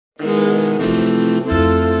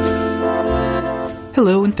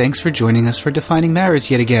Hello, and thanks for joining us for Defining Marriage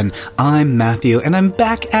yet again. I'm Matthew, and I'm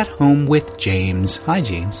back at home with James. Hi,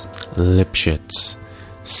 James. Lipschitz.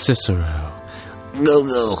 Cicero.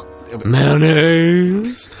 Go.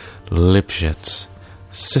 Mayonnaise. Lipschitz.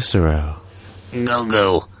 Cicero.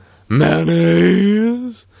 Go.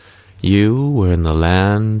 Mayonnaise. You were in the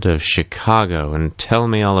land of Chicago, and tell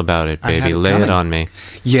me all about it, baby. Lay it on me.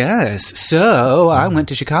 Yes, so I went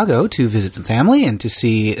to Chicago to visit some family and to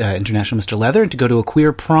see International Mr. Leather and to go to a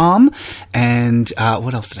queer prom. And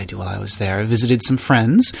what else did I do while I was there? I visited some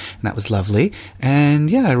friends, and that was lovely. And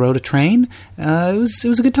yeah, I rode a train. It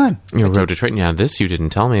was a good time. You rode a train? Yeah, this you didn't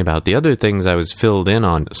tell me about. The other things I was filled in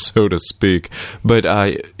on, so to speak. But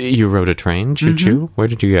you rode a train? Choo-choo? Mm-hmm. Where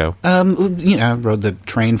did you go? I rode the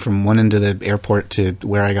train from one end of the airport to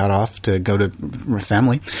where I got off to go to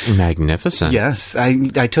family. Magnificent. Yes,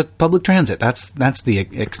 I took public transit. That's the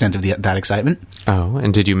extent of that excitement. Oh,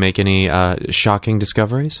 and did you make any shocking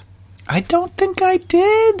discoveries? I don't think I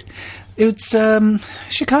did. It's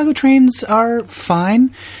Chicago trains are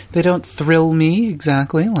fine. They don't thrill me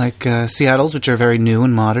exactly like Seattle's, which are very new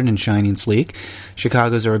and modern and shiny and sleek.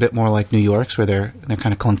 Chicago's are a bit more like New York's, where they're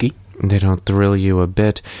kind of clunky. They don't thrill you a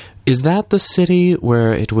bit. Is that the city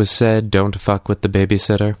where it was said, "Don't fuck with the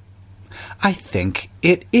babysitter"? I think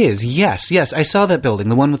it is. Yes. I saw that building,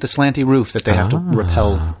 the one with the slanty roof that they have to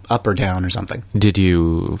rappel up or down or something. Did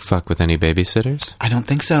you fuck with any babysitters? I don't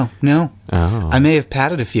think so. No. Oh. I may have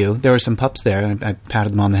patted a few. There were some pups there, and I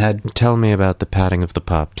patted them on the head. Tell me about the patting of the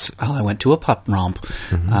pups. Well, I went to a pup romp.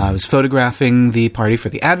 Mm-hmm. I was photographing the party for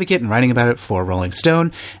The Advocate and writing about it for Rolling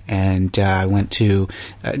Stone, and I went to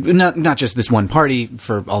not just this one party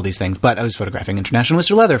for all these things, but I was photographing International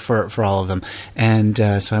Mr. Leather for all of them. And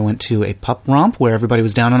so I went to a pup romp where everybody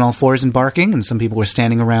was down on all fours and barking, and some people were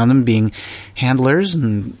standing around them being handlers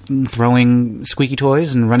and throwing squeaky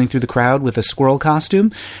toys and running through the crowd with a squirrel costume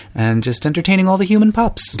and just entertaining all the human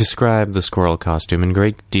pups. Describe the squirrel costume in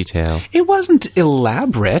great detail. It wasn't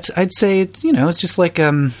elaborate. I'd say it's just like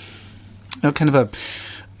kind of a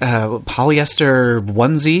polyester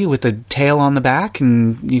onesie with a tail on the back,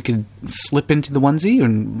 and you could slip into the onesie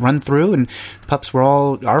and run through, and pups were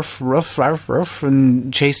all arf, ruff,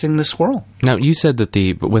 and chasing the squirrel. Now, you said that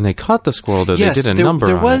when they caught the squirrel, though, yes, they did a number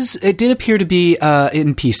on it. It did appear to be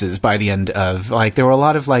in pieces by the end of, there were a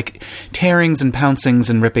lot of, tearings and pouncings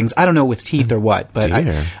and rippings. I don't know with teeth or what, but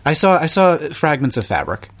I saw fragments of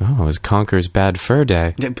fabric. Oh, it was Conker's Bad Fur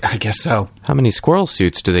Day. I guess so. How many squirrel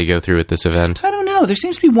suits do they go through at this event? I don't know. There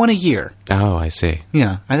seems to be one a year. Oh, I see.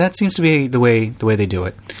 Yeah, that seems to be the way they do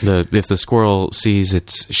it. If the squirrel sees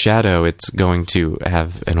its shadow, it's going to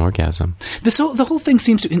have an orgasm. The whole thing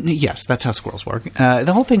seems to... Yes, that's how squirrels work.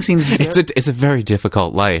 The whole thing seems... It's a very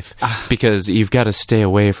difficult life because you've got to stay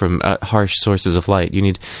away from harsh sources of light. You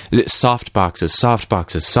need soft boxes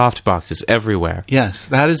everywhere. Yes,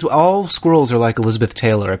 that is... All squirrels are like Elizabeth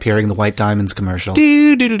Taylor appearing in the White Diamonds commercial.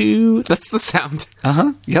 Do-do-do-do. That's the sound.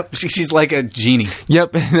 Uh-huh. Yep. She's like a genie.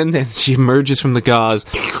 Yep. And then she emerges from the gauze.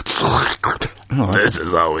 This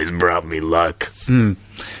has always brought me luck.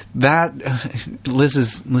 Liz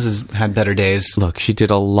has had better days. Look, she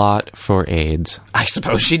did a lot for AIDS. I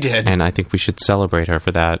suppose she did. And I think we should celebrate her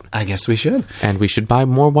for that. I guess we should. And we should buy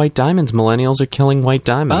more white diamonds. Millennials are killing white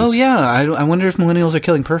diamonds. Oh, yeah. I wonder if millennials are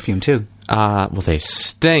killing perfume, too. Well, they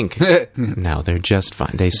stink. No, they're just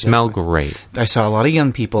fine. They smell great. I saw a lot of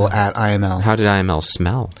young people at IML. How did IML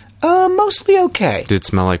smell? Mostly okay. Did it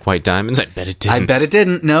smell like white diamonds? I bet it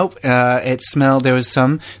didn't. Nope. It smelled. There was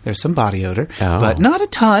some body odor, but not a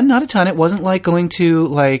ton. It wasn't like going to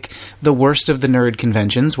the worst of the nerd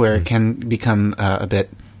conventions where it can become a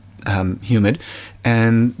bit humid.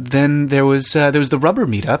 And then there was the rubber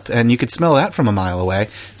meetup, and you could smell that from a mile away.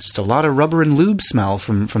 It's just a lot of rubber and lube smell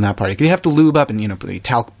from that party. You have to lube up and put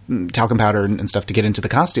talcum powder and stuff to get into the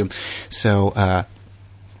costume. So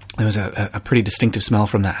there was a pretty distinctive smell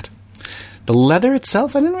from that. The leather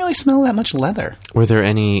itself, I didn't really smell that much leather. Were there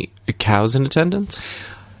any cows in attendance?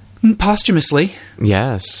 Posthumously.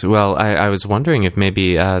 Yes. Well, I was wondering if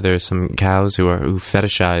maybe there's some cows who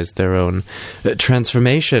fetishize their own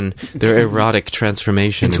transformation, their erotic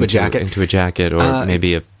transformation into a jacket, or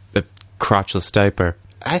maybe a crotchless diaper.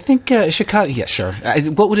 I think Chicago... Yeah, sure.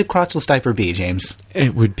 What would a crotchless diaper be, James?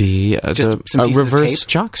 It would be just some pieces reverse of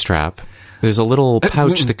tape? jockstrap. There's a little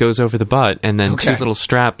pouch that goes over the butt, and then two little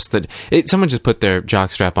straps that... someone just put their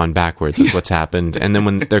jockstrap on backwards is what's happened, and then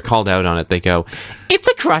when they're called out on it, they go, "It's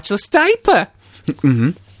a crotchless diaper!" Mm-hmm.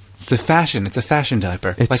 It's a fashion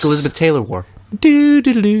diaper, like Elizabeth Taylor wore.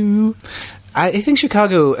 Do-do-do. I think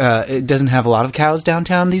Chicago it doesn't have a lot of cows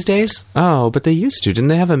downtown these days. Oh, but they used to. Didn't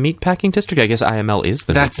they have a meatpacking district? I guess IML is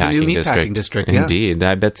the That's meatpacking the new meatpacking district. Yeah. Indeed.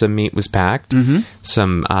 I bet some meat was packed. Mm-hmm.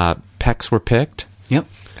 Some pecks were picked. Yep.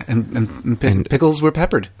 And pickles were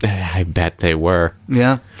peppered. I bet they were.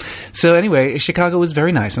 Yeah. So anyway, Chicago was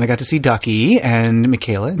very nice, and I got to see Ducky and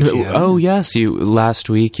Michaela. And oh yes, last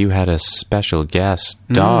week you had a special guest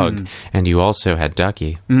dog, and you also had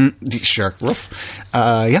Ducky. Sure.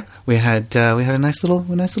 Yeah, we had a nice little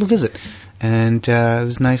visit. And it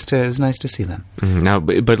was nice to see them. Now,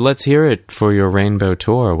 but let's hear it for your Rainbow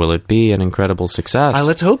Tour. Will it be an incredible success?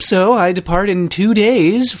 Let's hope so. I depart in 2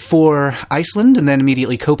 days for Iceland, and then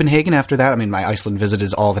immediately Copenhagen after that. I mean, my Iceland visit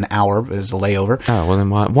is all of an hour as a layover. Oh, well then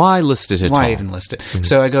why list it at all? Why even list it? Mm-hmm.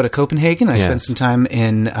 So I go to Copenhagen. I spend some time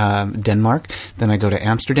in Denmark. Then I go to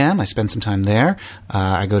Amsterdam. I spend some time there.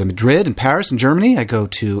 I go to Madrid and Paris and Germany. I go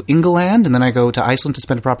to England, and then I go to Iceland to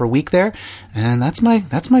spend a proper week there. And that's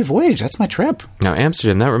my voyage. That's my trip. Now,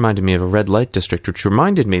 Amsterdam, that reminded me of a red light district, which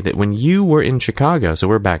reminded me that when you were in Chicago, so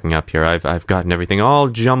we're backing up here, I've gotten everything all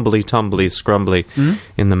jumbly, tumbly, scrumbly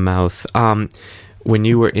in the mouth. When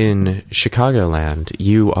you were in Chicagoland,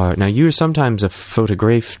 you're sometimes a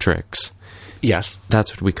photograph-trix. Yes.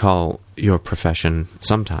 That's what we call your profession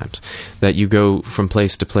sometimes, that you go from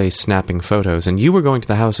place to place snapping photos, and you were going to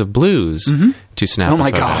the House of Blues to snap a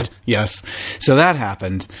photo. God, yes. So that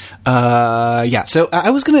happened. So I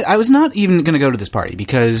was not even gonna go to this party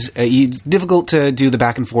because it's difficult to do the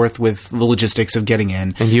back and forth with the logistics of getting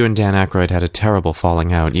in. And you and Dan Aykroyd had a terrible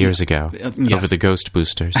falling out years ago over the ghost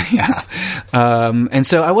boosters. Yeah. And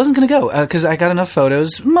so I wasn't gonna go because I got enough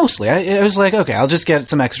photos. Mostly, I was like, okay, I'll just get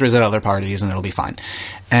some extras at other parties and it'll be fine.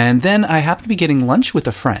 And then I happened to be getting lunch with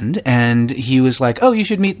a friend, and he was like, oh, you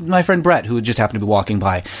should meet my friend Brett, who just happened to be walking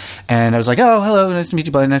by. And I was like, oh, hello, nice to meet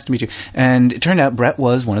you, buddy, nice to meet you. And it turned out Brett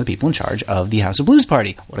was one of the people in charge of the House of Blues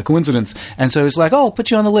party. What a coincidence. And so he was like, oh, I'll put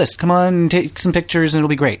you on the list. Come on, take some pictures, and it'll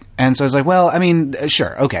be great. And so I was like, well, I mean,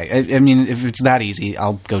 sure, okay. I mean, if it's that easy,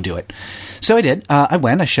 I'll go do it. So I did. I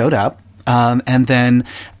went, I showed up. And then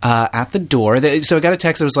at the door, so I got a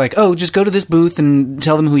text that was like, oh, just go to this booth and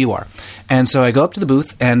tell them who you are. And so I go up to the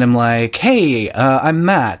booth, and I'm like, hey, I'm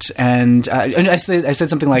Matt. And I said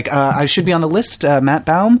something like, I should be on the list, Matt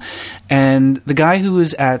Baum. And the guy who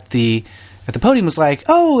was at the podium was like,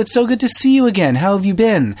 oh, it's so good to see you again. How have you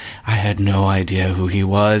been? I had no idea who he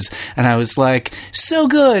was. And I was like, so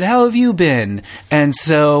good. How have you been? And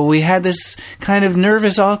so we had this kind of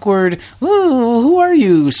nervous, awkward, ooh, who are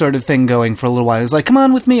you sort of thing going for a little while. He was like, come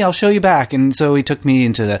on with me. I'll show you back. And so he took me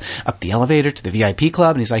up the elevator to the VIP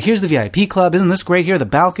club. And he's like, here's the VIP club. Isn't this great? Here are the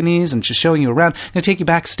balconies and just showing you around. I'm going to take you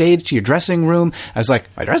backstage to your dressing room. I was like,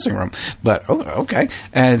 my dressing room? But, oh, okay.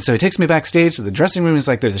 And so he takes me backstage to the dressing room. He's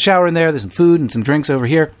like, there's a shower in there. There's some food and some drinks over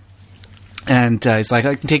here. And he's like,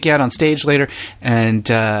 I can take you out on stage later. And,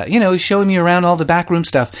 he's showing me around all the backroom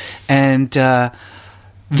stuff. And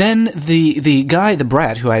then the guy, the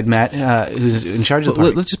Brett, who I had met, who's in charge of the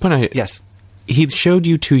party. Let's just point out. Yes. He showed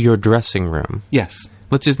you to your dressing room. Yes.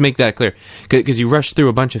 Let's just make that clear, because you rushed through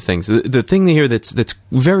a bunch of things. The thing here that's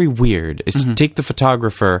very weird is to take the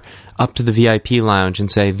photographer up to the VIP lounge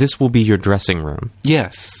and say, this will be your dressing room.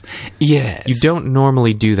 Yes. Yes. You don't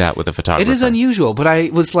normally do that with a photographer. It is unusual, but I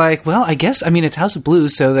was like, well, it's House of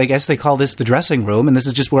Blues, so I guess they call this the dressing room, and this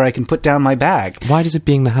is just where I can put down my bag. Why does it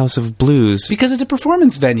being the House of Blues? Because it's a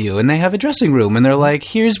performance venue, and they have a dressing room, and they're like,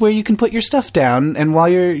 here's where you can put your stuff down, and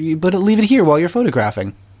leave it here while you're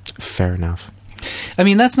photographing. Fair enough. I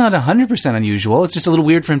mean, that's not 100% unusual. It's just a little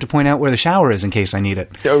weird for him to point out where the shower is in case I need it.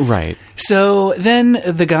 Oh, right. So then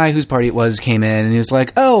the guy whose party it was came in, and he was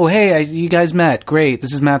like, oh, hey, you guys met. Great.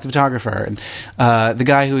 This is Matt the photographer. And the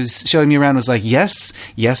guy who was showing me around was like, yes,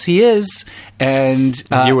 he is. And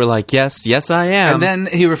you were like, yes, I am. And then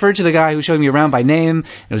he referred to the guy who was showing me around by name.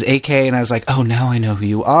 It was AK, and I was like, oh, now I know who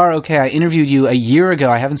you are. Okay, I interviewed you a year ago.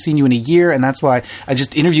 I haven't seen you in a year, and that's why I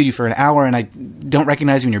just interviewed you for an hour, and I don't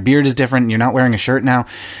recognize you, and your beard is different, and you're not wearing a shirt now,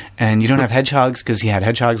 and you don't have hedgehogs, because he had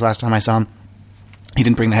hedgehogs last time I saw him. He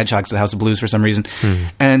didn't bring the hedgehogs to the House of Blues for some reason.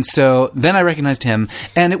 And so then I recognized him,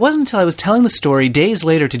 and it wasn't until I was telling the story days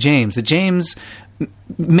later to James that James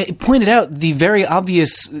pointed out the very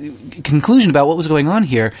obvious conclusion about what was going on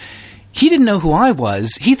here. He didn't know who I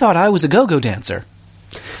was. He thought I was a go-go dancer.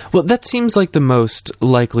 Well, that seems like the most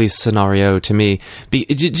likely scenario to me,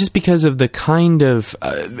 just because of the kind of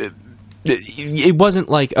it wasn't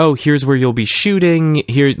like, oh, here's where you'll be shooting.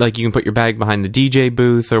 Here, like, you can put your bag behind the DJ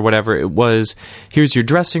booth or whatever. It was, here's your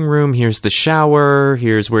dressing room. Here's the shower.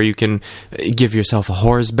 Here's where you can give yourself a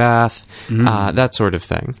horse bath. That sort of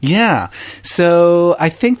thing. Yeah. So I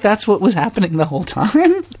think that's what was happening the whole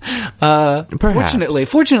time.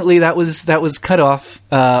 Fortunately, that was cut off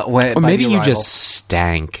when. Or maybe you just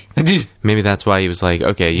stank. Maybe that's why he was like,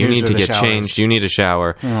 okay, you need to get changed. You need a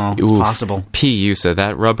shower. Oh, it's possible. Yusa,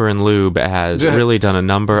 that rubber and lube has really done a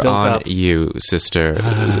number on you, sister.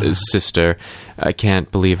 Sister, I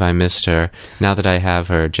can't believe I missed her. Now that I have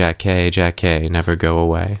her, Jack K, never go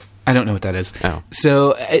away. I don't know what that is. Oh.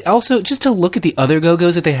 So, also, just to look at the other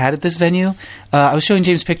Go-Go's that they had at this venue, I was showing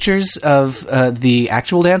James pictures of the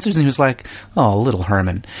actual dancers, and he was like, oh, little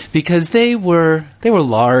Herman. Because they were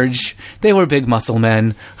large, they were big muscle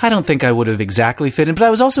men. I don't think I would have exactly fit in, but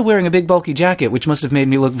I was also wearing a big bulky jacket, which must have made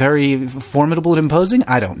me look very formidable and imposing.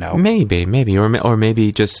 I don't know. Maybe. Or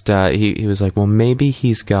maybe just, he was like, well, maybe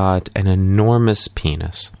he's got an enormous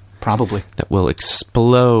penis. Probably. That will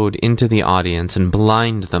explode into the audience and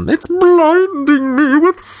blind them. It's blinding me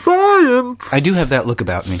with science. I do have that look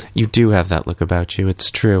about me. You do have that look about you.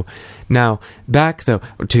 It's true. Now, back, though,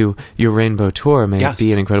 to your Rainbow Tour. May it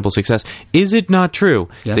be an incredible success. Is it not true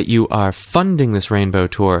that you are funding this Rainbow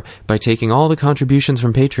Tour by taking all the contributions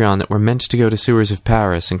from Patreon that were meant to go to Sewers of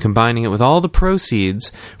Paris and combining it with all the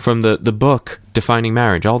proceeds from the book Defining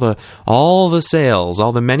Marriage, all the sales,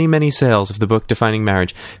 all the many sales of the book Defining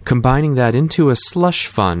Marriage, combining that into a slush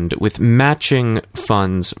fund with matching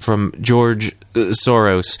funds from George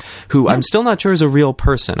Soros, who I'm still not sure is a real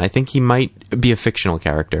person. I think he might be a fictional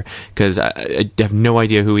character, because I have no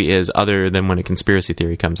idea who he is other than when a conspiracy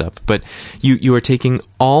theory comes up. But you are taking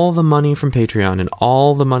all the money from Patreon and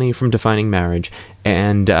all the money from Defining Marriage,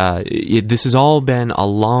 and this has all been a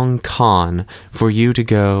long con for you to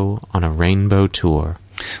go on a Rainbow Tour.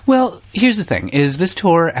 Well, here's the thing, is this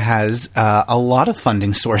tour has a lot of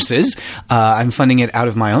funding sources. I'm funding it out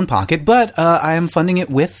of my own pocket, but I am funding it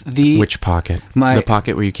with the... Which pocket? The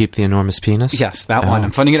pocket where you keep the enormous penis? Yes, that one.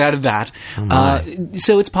 I'm funding it out of that.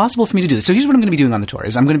 So it's possible for me to do this. So here's what I'm going to be doing on the tour,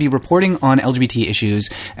 is I'm going to be reporting on LGBT issues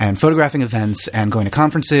and photographing events and going to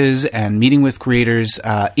conferences and meeting with creators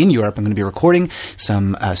in Europe. I'm going to be recording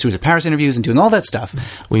some Sewers of Paris interviews and doing all that stuff.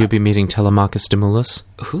 Will you be meeting Telemachus Demoulas?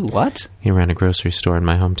 Who? What? He ran a grocery store in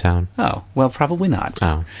my hometown. Oh, well, probably not.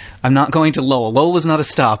 Oh. I'm not going to Lowell. Lowell is not a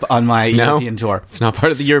stop on my European tour. It's not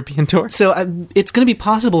part of the European tour? So it's going to be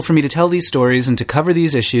possible for me to tell these stories and to cover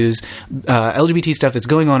these issues, LGBT stuff that's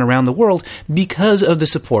going on around the world, because of the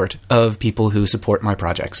support of people who support my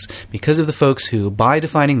projects. Because of the folks who buy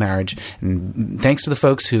Defining Marriage, and thanks to the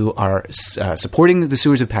folks who are supporting the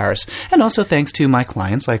Sewers of Paris, and also thanks to my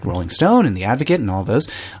clients like Rolling Stone and The Advocate and all those.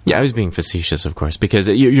 Yeah, I was being facetious, of course, because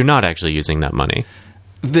you're not actually using that money.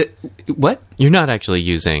 What? You're not actually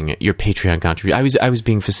using your Patreon contribution. I was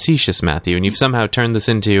being facetious, Matthew, and you've somehow turned this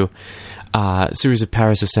into Sewers of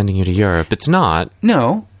Paris is sending you to Europe. It's not.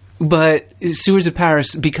 No, but Sewers of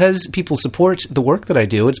Paris, because people support the work that I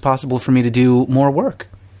do, it's possible for me to do more work.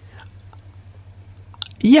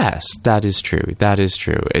 Yes, that is true. But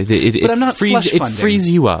I'm not slush funding. It frees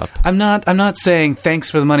you up. I'm not saying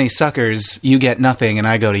thanks for the money, suckers. You get nothing, and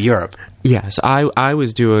I go to Europe. Yes, I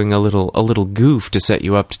was doing a little goof to set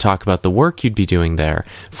you up to talk about the work you'd be doing there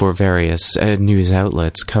for various news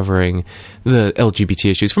outlets covering the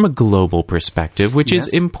LGBT issues from a global perspective, which is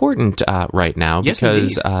important right now,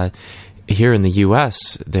 because here in the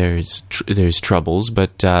U.S. there's troubles,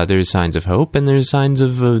 but there's signs of hope, and there's signs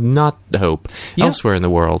of not hope elsewhere in the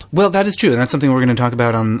world. Well, that is true, and that's something we're going to talk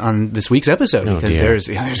about on this week's episode, because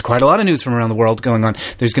there's quite a lot of news from around the world going on.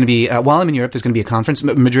 There's going to be, while I'm in Europe, there's going to be a conference.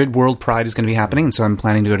 Madrid World Pride is going to be happening, and so I'm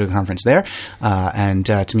planning to go to a conference there, and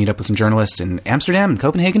to meet up with some journalists in Amsterdam and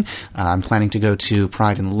Copenhagen. I'm planning to go to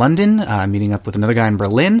Pride in London, meeting up with another guy in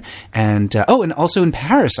Berlin, and also in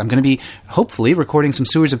Paris. I'm going to be, hopefully, recording some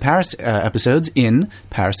Sewers of Paris episodes in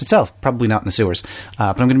Paris itself. Probably not in the sewers. But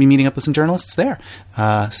I'm going to be meeting up with some journalists there.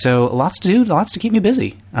 So lots to do, lots to keep me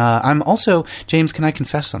busy. I'm also, James, can I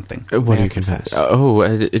confess something? What do you confess?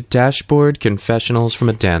 A dashboard confessionals from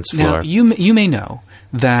a dance floor. Now, you may know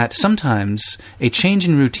that sometimes a change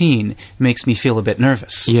in routine makes me feel a bit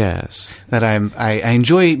nervous. Yes. That I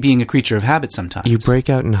enjoy being a creature of habit sometimes. You break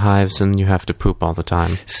out in hives and you have to poop all the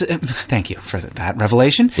time. So, thank you for that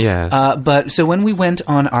revelation. Yes. But so when we went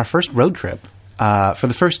on our first road trip, for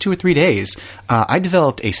the first 2 or 3 days, I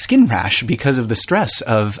developed a skin rash because of the stress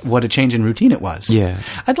of what a change in routine it was.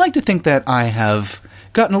 Yes. I'd like to think that I have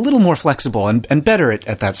gotten a little more flexible and better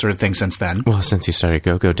at that sort of thing since then. Well, since you started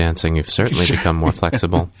go-go dancing, you've certainly become more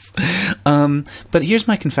flexible. But here's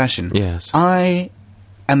my confession. Yes. I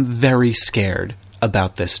am very scared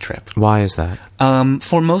about this trip. Why is that?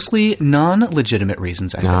 For mostly non-legitimate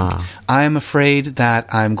reasons, I think. I am afraid that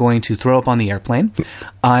I'm going to throw up on the airplane.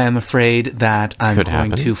 I am afraid that I'm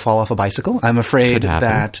going to fall off a bicycle. I'm afraid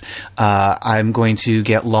that I'm going to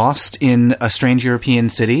get lost in a strange European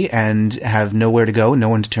city and have nowhere to go, no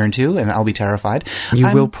one to turn to, and I'll be terrified.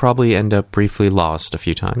 You will probably end up briefly lost a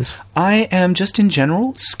few times. I am just in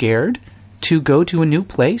general scared to go to a new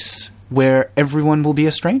place where everyone will be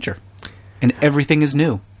a stranger. And everything is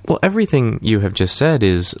new. Well, everything you have just said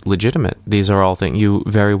is legitimate. These are all things. You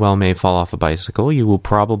very well may fall off a bicycle. You will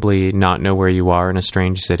probably not know where you are in a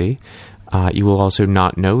strange city. You will also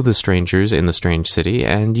not know the strangers in the strange city,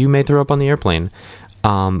 and you may throw up on the airplane.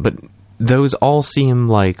 But those all seem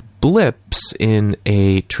like blips in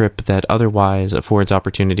a trip that otherwise affords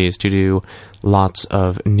opportunities to do lots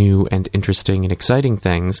of new and interesting and exciting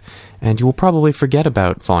things, and you will probably forget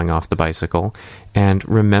about falling off the bicycle and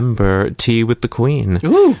remember tea with the Queen.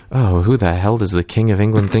 Ooh. Oh, who the hell does the King of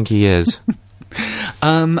England think he is?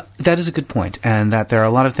 That is a good point, and that there are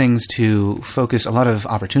a lot of things to focus, a lot of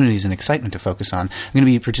opportunities and excitement to focus on. I'm going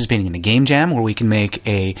to be participating in a game jam where we can make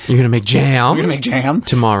a... You're going to make jam? We're going to make jam.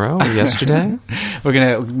 Tomorrow or yesterday? We're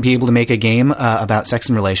going to be able to make a game about sex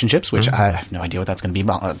and relationships, which I have no idea what that's going to be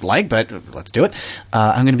like, but let's do it.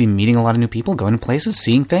 I'm going to be meeting a lot of new people, going to places,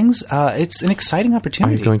 seeing things. It's an exciting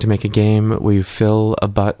opportunity. Are you going to make a game where you fill a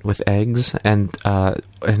butt with eggs and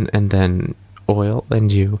then oil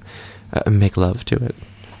and you... make love to it.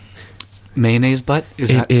 Mayonnaise butt?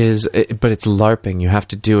 But it's LARPing. You have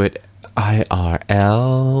to do it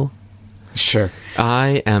IRL. Sure.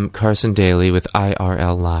 I am Carson Daly with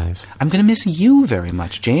IRL Live. I'm going to miss you very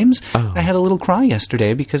much, James. Oh. I had a little cry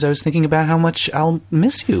yesterday because I was thinking about how much I'll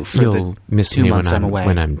miss you for You'll miss 2 me months I'm away.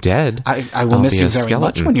 when I'm dead. I will miss you very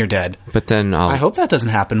much when you're dead. But then I hope that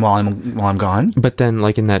doesn't happen while I'm gone. But then,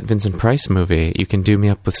 like in that Vincent Price movie, you can do me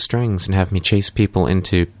up with strings and have me chase people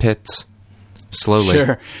into pits.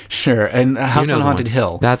 Slowly. Sure. And House on Haunted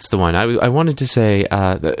Hill. That's the one. I wanted to say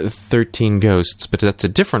 13 Ghosts, but that's a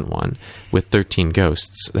different one with 13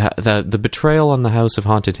 Ghosts. The betrayal on the House of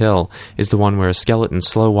Haunted Hill is the one where a skeleton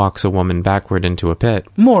slow walks a woman backward into a pit.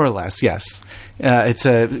 More or less, yes. It's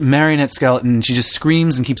a marionette skeleton. She just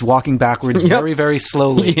screams and keeps walking backwards very, very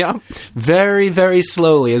slowly. Yep. Very, very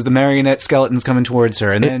slowly as the marionette skeleton's coming towards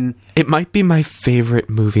her. And then... It might be my favorite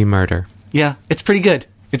movie murder. Yeah, it's pretty good.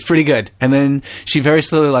 It's pretty good. And then she very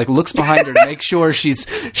slowly looks behind her to make sure she's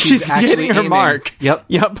actually hitting her aiming. mark. Yep.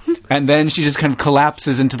 And then she just kind of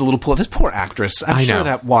collapses into the little pool. This poor actress. I'm sure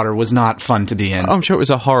that water was not fun to be in. I'm sure it was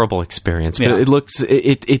a horrible experience, but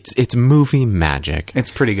it's movie magic.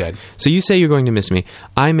 It's pretty good. So you say you're going to miss me.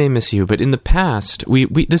 I may miss you, but in the past, we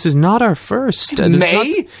this is not our first.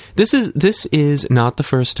 This is not the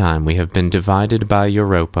first time we have been divided by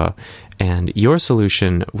Europa. And your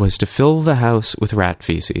solution was to fill the house with rat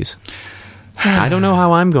feces. I don't know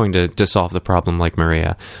how I'm going to solve the problem like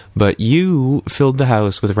Maria, but you filled the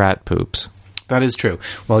house with rat poops. That is true.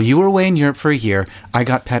 While you were away in Europe for a year, I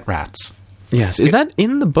got pet rats. Yes. Is that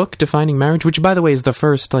in the book Defining Marriage? Which, by the way, is the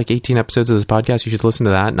first 18 episodes of this podcast. You should listen to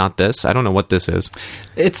that, not this. I don't know what this is.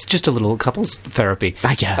 It's just a little couples therapy,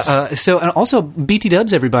 I guess. And also, BT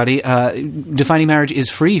Dubs, everybody. Defining Marriage is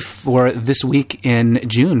free for this week in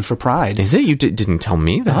June for Pride. Is it? You didn't tell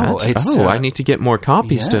me that. I need to get more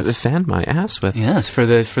copies to fan my ass with. Yes, for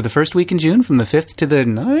the first week in June, from the 5th to the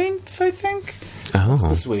 9th, I think. Oh. That's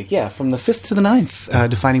this week. Yeah, from the 5th to the 9th.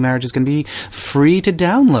 Defining Marriage is going to be free to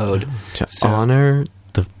download. To honor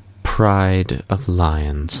the pride of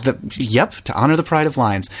lions. To honor the pride of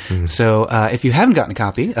lions. So if you haven't gotten a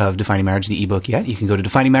copy of Defining Marriage, the ebook yet, you can go to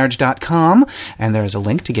definingmarriage.com, and there's a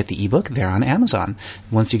link to get the ebook there on Amazon.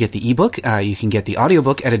 Once you get the ebook, you can get the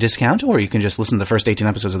audiobook at a discount, or you can just listen to the first 18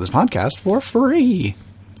 episodes of this podcast for free.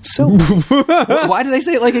 So, why did I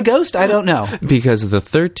say it like a ghost? I don't know. Because the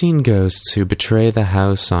 13 ghosts who betray the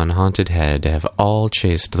house on Haunted Head have all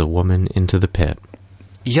chased the woman into the pit.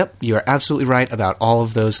 Yep, you are absolutely right about all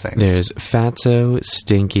of those things. There's Fatso,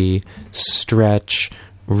 Stinky, Stretch,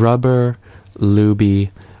 Rubber, Luby,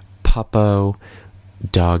 Puppo,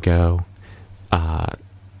 Doggo,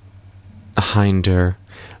 Hinder,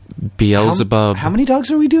 Beelzebub. How many dogs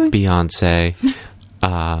are we doing? Beyonce,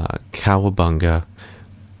 Cowabunga,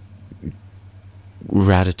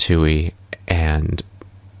 Ratatouille, and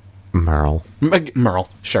Merle. Merle,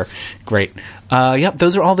 sure. Great. Yep,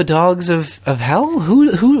 those are all the dogs of hell?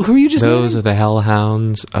 Who are you just Those naming? are the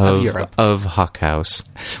hellhounds of Europe. of Huck House.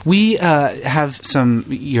 We have some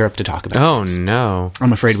Europe to talk about. Oh, no.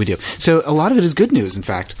 I'm afraid we do. So a lot of it is good news, in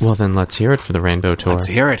fact. Well, then let's hear it for the Rainbow Tour. Let's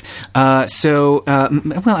hear it.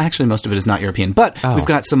 Well, actually, most of it is not European, but we've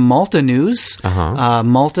got some Malta news.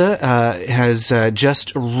 Malta has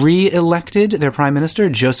just re-elected their prime minister,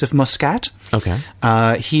 Joseph Muscat. Okay.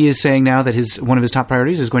 He is saying now that one of his top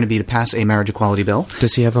priorities is going to be to pass a marriage equality bill.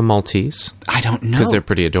 Does he have a Maltese? I don't know. Because they're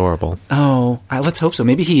pretty adorable. Oh, let's hope so.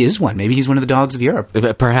 Maybe he is one. Maybe he's one of the dogs of Europe.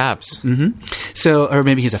 Perhaps. Mm-hmm. So, or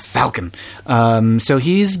maybe he's a falcon. So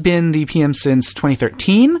he's been the PM since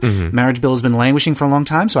 2013. Mm-hmm. Marriage bill has been languishing for a long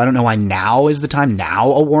time. So I don't know why now is the time.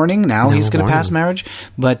 Now a warning. Now he's going to pass marriage.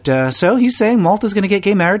 But so he's saying Malta's going to get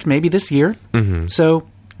gay marriage maybe this year. Mm-hmm. So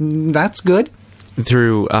that's good.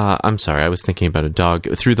 Through, I'm sorry, I was thinking about a dog.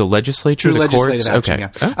 Through the legislature, the courts? Action, okay.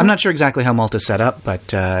 Yeah. Oh. I'm not sure exactly how Malta's set up,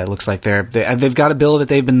 but it looks like they've got a bill that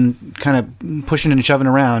they've been kind of pushing and shoving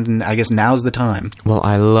around, and I guess now's the time. Well,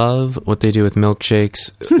 I love what they do with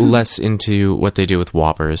milkshakes, less into what they do with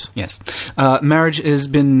Whoppers. Yes. Marriage has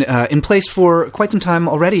been in place for quite some time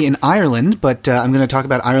already in Ireland, but I'm going to talk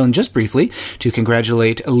about Ireland just briefly to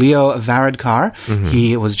congratulate Leo Varadkar. Mm-hmm.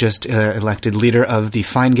 He was just elected leader of the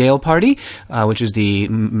Fine Gael Party, which is the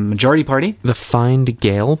majority party. The Fine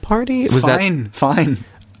Gael Party? Was Fine.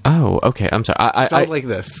 Oh, okay. I'm sorry. Spelled like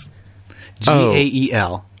this.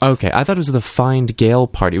 Gael. Okay, I thought it was the Fine Gael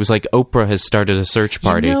Party. It was like Oprah has started a search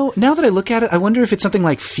party. Now that I look at it, I wonder if it's something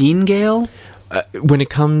like Fine Gael. When it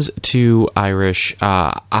comes to Irish,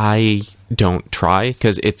 I don't try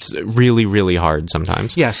because it's really, really hard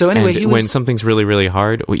sometimes. Yeah, so anyway, when something's really, really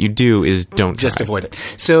hard, what you do is don't just try. avoid it.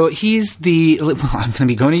 So he's I'm going to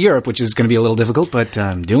be going to Europe, which is going to be a little difficult, but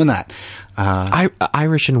I'm doing that.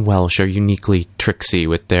 Irish and Welsh are uniquely tricksy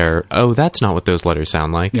with their, that's not what those letters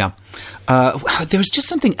sound like. Yeah. There was just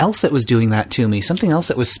something else that was doing that to me. Something else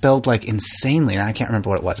that was spelled like insanely. And I can't remember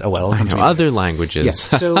what it was. Oh, well. I know, other languages. Yes.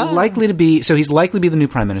 So he's likely to be the new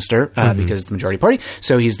prime minister because the majority party.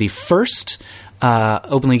 So he's the first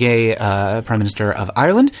openly gay prime minister of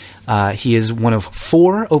Ireland. He is one of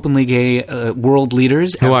 4 openly gay world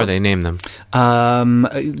leaders. Who are they? Name them.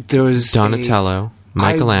 There was Donatello.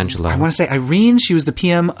 Michelangelo. I want to say Irene. She was the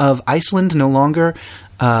PM of Iceland, no longer.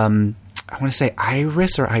 I want to say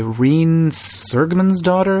Iris or Irene Sergeman's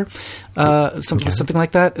daughter, something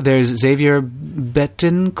like that. There's Xavier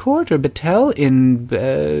Bettencourt or Bettel in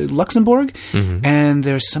Luxembourg, and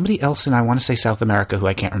there's somebody else in, I want to say, South America, who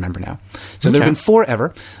I can't remember now. So there have been 4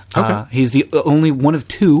 ever. Okay. He's the only one of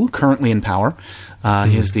 2 currently in power.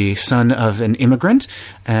 He is the son of an immigrant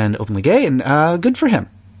and openly gay, and good for him.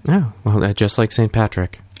 Oh, well, just like St.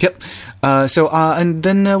 Patrick. Yep. And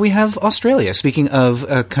then we have Australia. Speaking of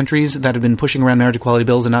countries that have been pushing around marriage equality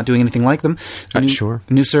bills and not doing anything like them, sure.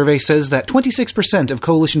 A new survey says that 26% of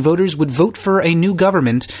coalition voters would vote for a new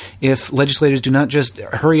government if legislators do not just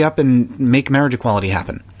hurry up and make marriage equality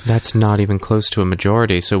happen. That's not even close to a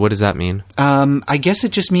majority, so what does that mean? I guess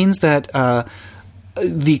it just means that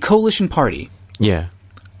the coalition party... Yeah.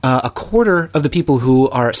 A quarter of the people who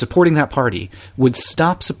are supporting that party would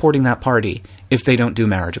stop supporting that party if they don't do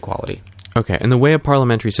marriage equality. Okay, and the way a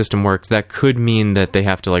parliamentary system works, that could mean that they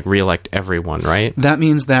have to, re-elect everyone, right? That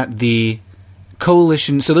means that the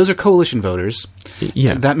coalition... So those are coalition voters.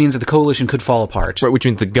 Yeah. That means that the coalition could fall apart. Right, which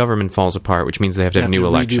means the government falls apart, which means they have to have new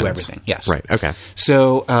elections. Redo everything, yes. Right, okay.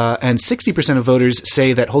 So, and 60% of voters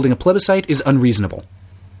say that holding a plebiscite is unreasonable.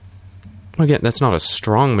 Well, again, that's not a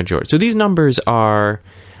strong majority. So these numbers are...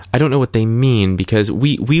 I don't know what they mean because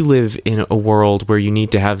we live in a world where you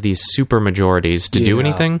need to have these super majorities to do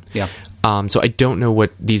anything. Yeah. So I don't know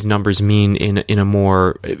what these numbers mean in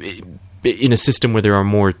a system where there are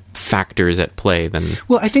more factors at play than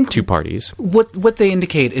I think 2 parties. What they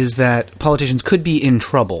indicate is that politicians could be in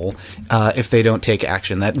trouble if they don't take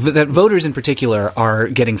action. That voters in particular are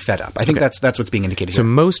getting fed up. I think that's what's being indicated. So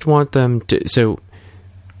here. most want them to.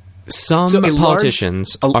 Some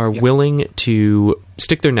politicians are willing to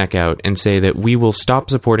stick their neck out and say that we will stop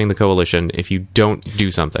supporting the coalition if you don't do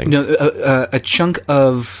something. No, a chunk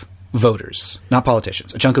of voters, not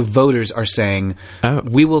politicians, a chunk of voters are saying,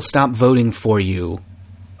 we will stop voting for you,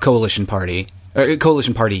 coalition parties. We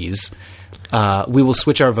will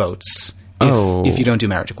switch our votes if you don't do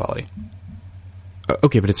marriage equality.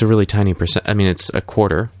 Okay, but it's a really tiny percent. I mean, it's a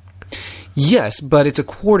quarter. Yes, but it's a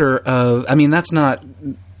quarter of... I mean, that's not...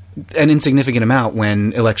 an insignificant amount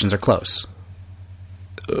when elections are close.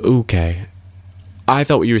 Okay. I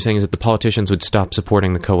thought what you were saying is that the politicians would stop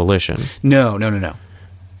supporting the coalition. No.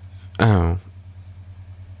 Oh.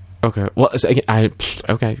 Okay. Okay. Well,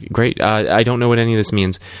 okay, great. I don't know what any of this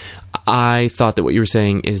means. I thought that what you were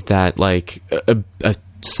saying is that like a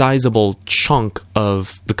sizable chunk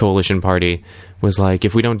of the coalition party was like,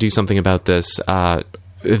 if we don't do something about this,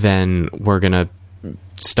 then we're gonna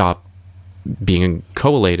stop being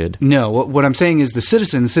collated. No, what I'm saying is the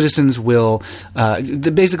citizens will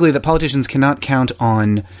basically the politicians cannot count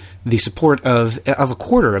on the support of a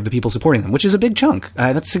quarter of the people supporting them, which is a big chunk.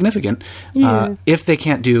 That's significant. If they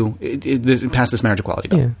can't pass this marriage equality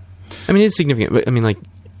bill. Yeah. I mean, it's significant, but I mean, like,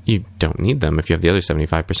 you don't need them if you have the other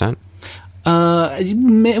 75%.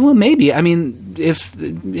 Well, maybe. I mean, if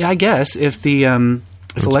the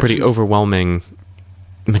It's a pretty overwhelming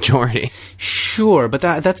majority. Sure, but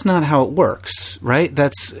that's not how it works, right?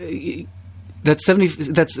 That's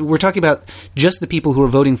 70. We're talking about just the people who are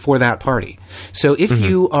voting for that party. So if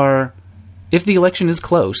if the election is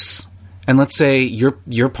close, and let's say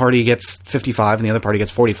your party gets 55 and the other party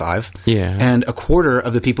gets 45, and a quarter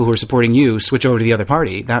of the people who are supporting you switch over to the other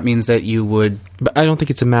party, that means that you would. But I don't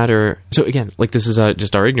think it's a matter. So again, like this is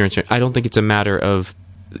just our ignorance. I don't think it's a matter of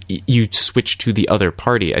you switch to the other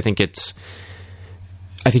party. I think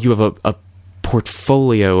you have a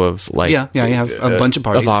portfolio of like... Yeah, you have a bunch of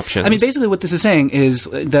parties. Of options. I mean, basically what this is saying is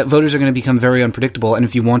that voters are going to become very unpredictable, and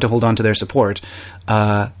if you want to hold on to their support,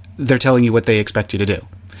 they're telling you what they expect you to do.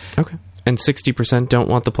 Okay. And 60% don't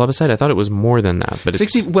want the plebiscite? I thought it was more than that, but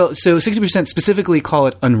 60% specifically call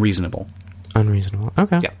it unreasonable. Unreasonable.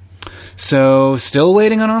 Okay. Yeah. So, still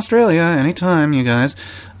waiting on Australia. Anytime, you guys.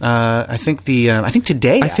 I think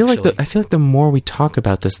today. I feel like the more we talk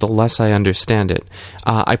about this, the less I understand it.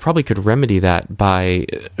 I probably could remedy that by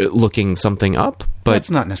looking something up, but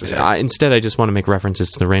that's not necessary. Instead, I just want to make references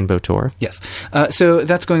to the Rainbow Tour. Yes. So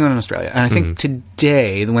that's going on in Australia, and I think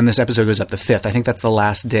today, when this episode goes up, the 5th, I think that's the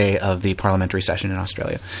last day of the parliamentary session in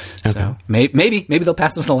Australia. Okay. So maybe they'll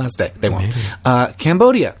pass it on the last day. They won't.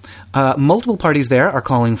 Cambodia. Multiple parties there are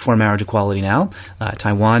calling for marriage equality now.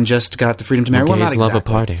 Taiwan just got the freedom to marry. Well, not exactly. Love a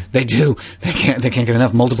party. They do. They can't get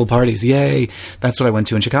enough. Multiple parties. Yay! That's what I went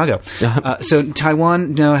to in Chicago. So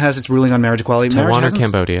Taiwan now has its ruling on marriage equality. Taiwan or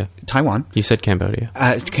Cambodia? Taiwan. You said Cambodia.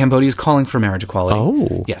 Cambodia is calling for marriage equality.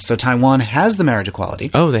 Oh. Yes. So Taiwan has the marriage equality.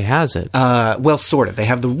 Oh, they has it. Well, sort of. They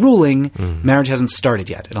have the ruling. Marriage hasn't started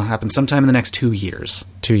yet. It'll happen sometime in the next 2 years.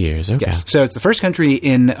 2 years. Okay. Yes. So it's the first country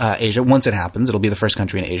in Asia. Once it happens, it'll be the first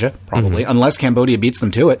country in Asia, probably, unless Cambodia beats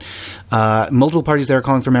them to it. Multiple parties there are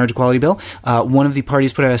calling for marriage equality bill. One of the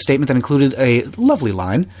parties put out a statement that included a lovely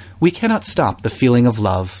line: "We cannot stop the feeling of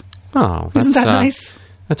love." Oh, isn't that nice?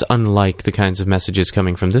 That's unlike the kinds of messages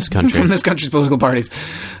coming from this country. From this country's political parties.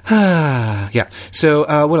 Yeah.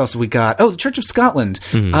 So what else have we got? Oh, the Church of Scotland.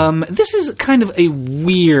 This is kind of a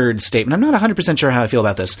weird statement. I'm not 100% sure how I feel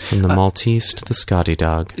about this. From the Maltese to the Scotty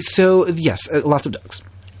dog. So, yes, lots of dogs.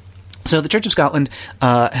 So the Church of Scotland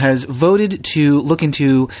has voted to look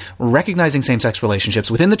into recognizing same-sex relationships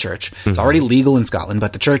within the church. It's already legal in Scotland,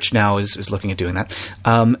 but the church now is looking at doing that.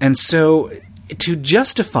 And so to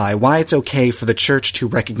justify why it's okay for the church to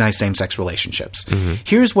recognize same-sex relationships,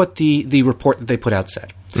 here's what the report that they put out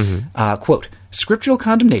said. Quote, "Scriptural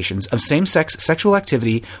condemnations of same-sex sexual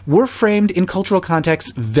activity were framed in cultural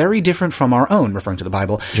contexts very different from our own," referring to the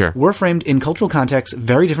Bible, were framed in cultural contexts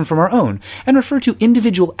very different from our own, and refer to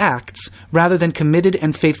individual acts rather than committed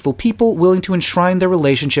and faithful people willing to enshrine their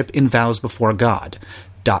relationship in vows before God. ...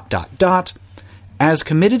 As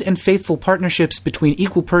committed and faithful partnerships between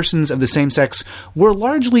equal persons of the same sex were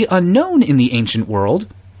largely unknown in the ancient world,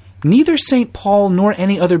 neither St. Paul nor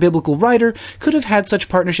any other biblical writer could have had such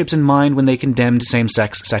partnerships in mind when they condemned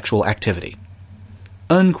same-sex sexual activity.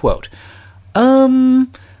 Unquote.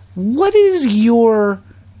 What is your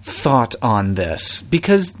thought on this?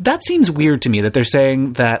 Because that seems weird to me that they're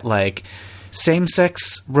saying that, like,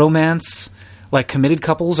 same-sex romance, like committed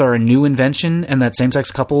couples are a new invention, and that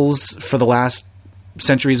same-sex couples for the last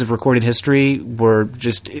centuries of recorded history were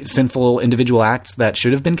just sinful individual acts that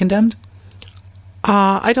should have been condemned?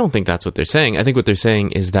 I don't think that's what they're saying. I think what they're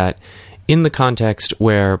saying is that in the context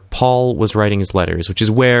where Paul was writing his letters, which is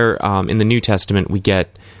where in the New Testament we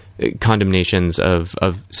get condemnations of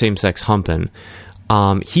same-sex humping,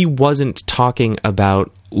 he wasn't talking about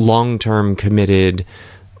long-term committed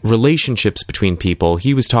relationships between people.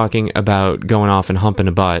 He was talking about going off and humping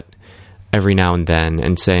a butt every now and then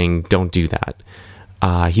and saying, don't do that.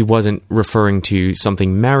 He wasn't referring to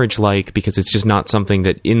something marriage-like because it's just not something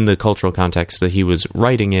that in the cultural context that he was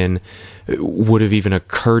writing in would have even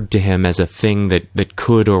occurred to him as a thing that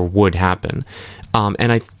could or would happen.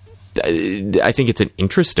 And I I think it's an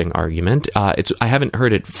interesting argument. I haven't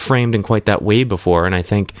heard it framed in quite that way before, and I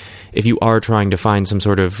think if you are trying to find some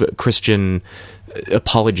sort of Christian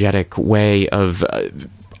apologetic way of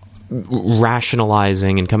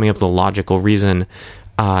rationalizing and coming up with a logical reason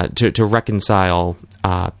to reconcile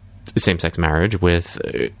same-sex marriage with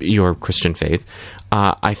your Christian faith,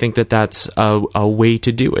 I think that's a way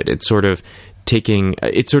to do it. It's sort of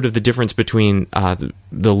the difference between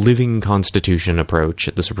the living Constitution approach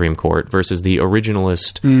at the Supreme Court versus the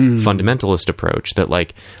originalist fundamentalist approach that,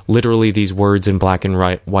 like, literally these words in black and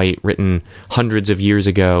white written hundreds of years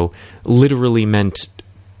ago literally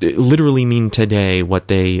mean today what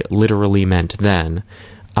they literally meant then,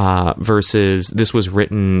 versus this was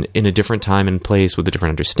written in a different time and place with a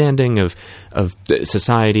different understanding of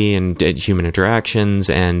society and human interactions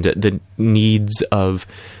and the needs of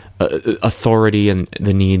authority and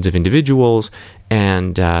the needs of individuals,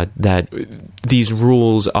 and that these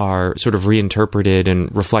rules are sort of reinterpreted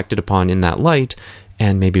and reflected upon in that light,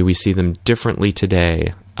 and maybe we see them differently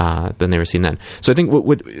today than they were seen then. So I think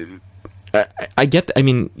I get,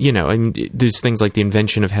 there's things like The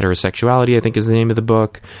Invention of Heterosexuality, I think is the name of the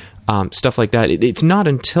book, stuff like that. It's not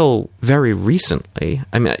until very recently,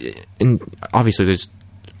 and obviously there's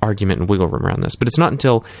argument and wiggle room around this, but it's not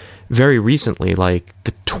until very recently, like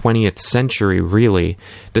the 20th century really,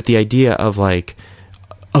 that the idea of like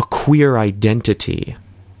a queer identity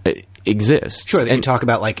exists. Sure, that you talk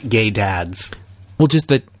about like gay dads. Well, just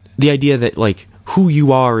that the idea that like who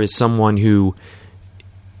you are is someone who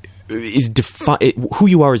is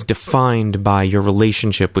defined by your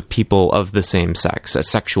relationship with people of the same sex, a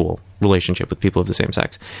sexual relationship with people of the same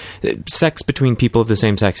sex. Sex between people of the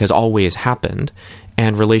same sex has always happened,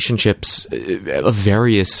 and relationships of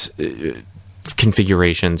various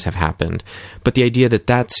configurations have happened. But the idea that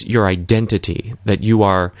that's your identity, that you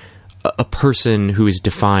are a person who is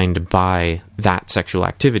defined by that sexual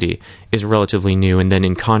activity, is relatively new. And then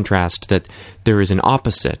in contrast, that there is an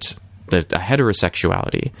opposite, that a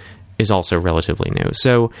heterosexuality is also relatively new.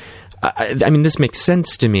 So, this makes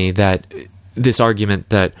sense to me, that this argument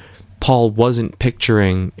that Paul wasn't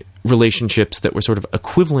picturing relationships that were sort of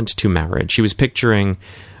equivalent to marriage. He was picturing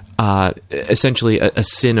essentially a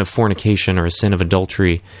sin of fornication or a sin of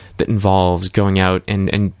adultery that involves going out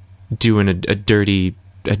and doing a dirty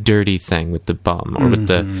thing with the bum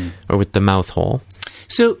or with the mouth hole.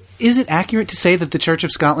 So is it accurate to say that the Church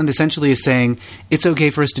of Scotland essentially is saying it's okay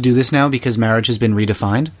for us to do this now because marriage has been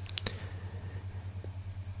redefined?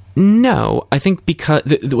 No, I think because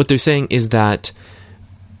what they're saying is that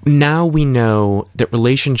now we know that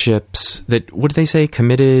relationships that, what do they say,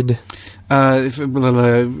 committed and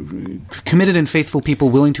faithful people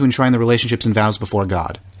willing to enshrine their relationships and vows before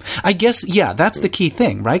God. I guess, yeah, that's the key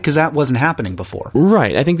thing, right? Because that wasn't happening before.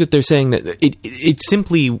 Right. I think that they're saying that it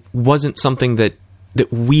simply wasn't something that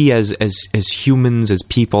we as humans, as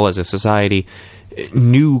people, as a society,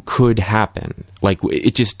 knew could happen. Like,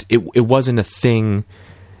 it wasn't a thing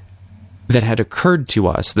that had occurred to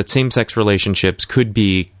us, that same-sex relationships could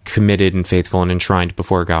be committed and faithful and enshrined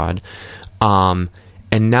before God. And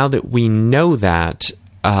now that we know that,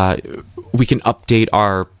 we can update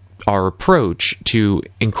our approach to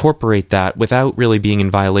incorporate that without really being in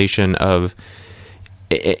violation of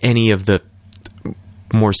any of the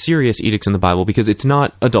more serious edicts in the Bible, because it's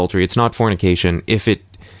not adultery, it's not fornication, if it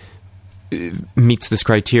meets this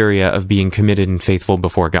criteria of being committed and faithful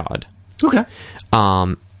before God. Okay.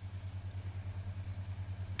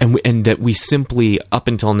 And that we simply, up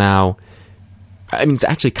until now, it's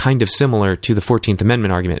actually kind of similar to the 14th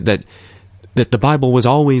Amendment argument, that the Bible was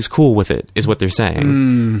always cool with it, is what they're saying.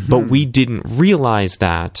 Mm-hmm. But we didn't realize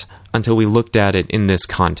that until we looked at it in this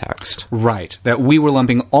context. Right. That we were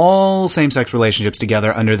lumping all same-sex relationships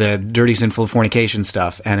together under the dirty, sinful fornication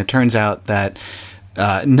stuff, and it turns out that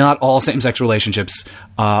not all same-sex relationships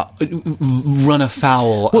run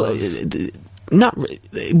afoul of... Not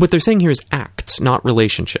what they're saying here is acts, not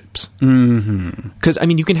relationships. Because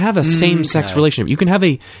you can have a same-sex relationship. You can have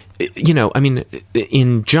in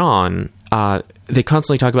John, they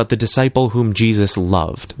constantly talk about the disciple whom Jesus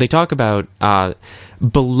loved. They talk about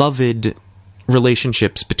beloved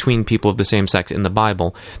relationships between people of the same sex in the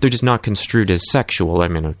Bible. They're just not construed as sexual.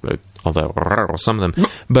 Although some of them,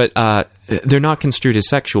 but they're not construed as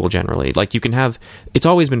sexual generally. Like, you can have. It's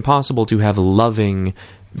always been possible to have loving,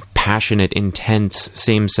 passionate, intense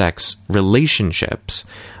same-sex relationships.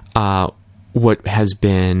 What has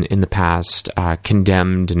been in the past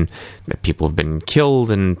condemned and people have been killed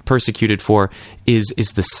and persecuted for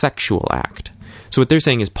is the sexual act. So what they're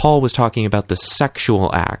saying is Paul was talking about the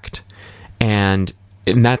sexual act, and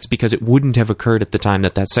that's because it wouldn't have occurred at the time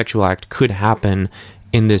that sexual act could happen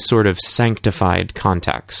in this sort of sanctified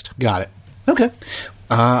context. Got it. Okay.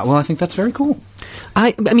 Well, I think that's very cool.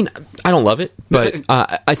 I mean, I don't love it, but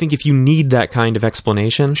I think if you need that kind of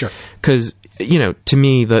explanation, sure. Because, to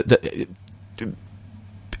me, the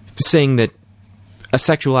saying that a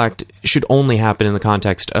sexual act should only happen in the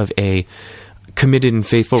context of a committed and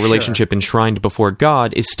faithful relationship enshrined before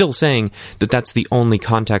God is still saying that that's the only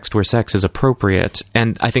context where sex is appropriate.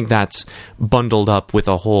 And I think that's bundled up with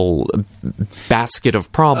a whole basket of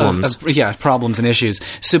problems. Problems and issues.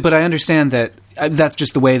 So, but I understand that that's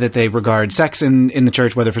just the way that they regard sex in the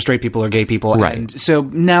church, whether for straight people or gay people. Right. And so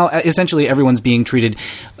now, essentially, everyone's being treated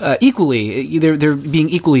equally. They're being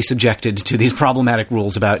equally subjected to these problematic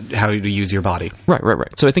rules about how to use your body.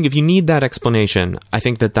 Right. So I think if you need that explanation, I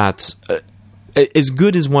think that's as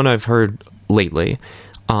good as one I've heard lately.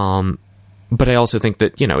 But I also think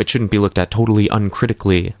that, it shouldn't be looked at totally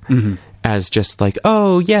uncritically as just like,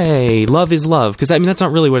 oh, yay, love is love. Because, that's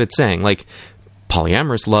not really what it's saying. Like,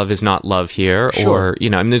 polyamorous love is not love here. Sure. Or,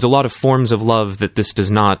 there's a lot of forms of love that this does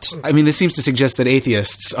not... this seems to suggest that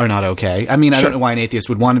atheists are not okay. I don't know why an atheist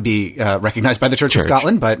would want to be recognized by the Church of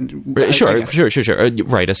Scotland, but... Sure.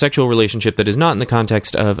 Right. A sexual relationship that is not in the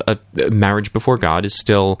context of a marriage before God is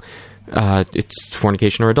still... it's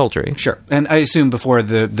fornication or adultery. Sure. And I assume before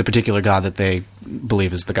the particular God that they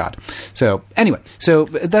believe is the God. So anyway,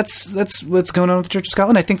 that's what's going on with the Church of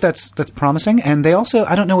Scotland. I think that's promising. And they also,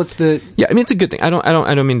 I don't know what the... Yeah, it's a good thing. I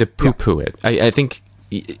don't mean to poo-poo it. I think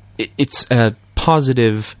it's a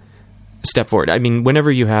positive step forward.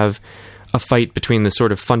 Whenever you have a fight between the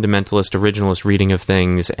sort of fundamentalist, originalist reading of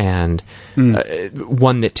things and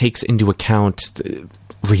one that takes into account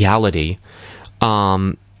reality,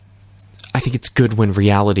 I think it's good when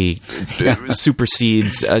reality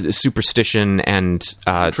supersedes superstition and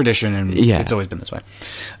tradition, and it's always been this way.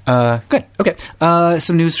 Good. Okay.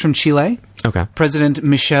 Some news from Chile. Okay. President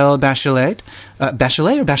Michelle Bachelet,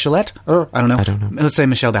 Bachelet or Bachelet? I don't know. Let's say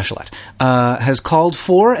Michelle Bachelet, has called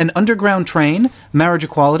for an underground train, marriage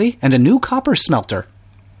equality, and a new copper smelter.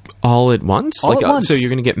 All at once? All at once. So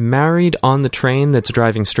you're going to get married on the train that's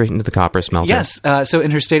driving straight into the copper smelter? Yes. So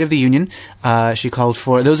in her State of the Union, she called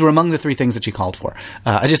for... Those were among the three things that she called for.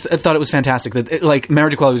 I thought it was fantastic that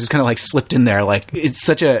marriage equality was just kind of slipped in there. It's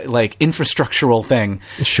such a infrastructural thing.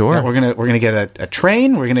 Sure. We're gonna get a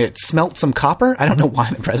train. We're gonna smelt some copper. I don't know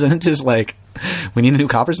why the president is we need a new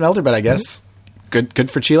copper smelter, but I guess...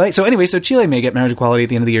 Good for Chile. So anyway, Chile may get marriage equality at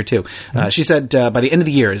the end of the year too. She said by the end of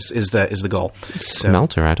the year is the goal.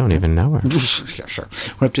 Smelter, I don't even know her. Yeah, sure.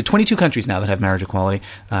 We're up to 22 countries now that have marriage equality.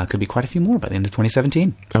 Could be quite a few more by the end of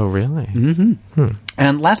 2017. Oh, really? Mm-hmm.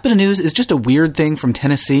 And last bit of news is just a weird thing from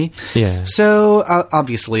Tennessee. Yeah. So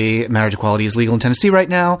obviously, marriage equality is legal in Tennessee right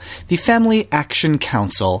now. The Family Action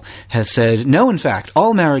Council has said, no, in fact,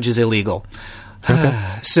 all marriage is illegal. Okay.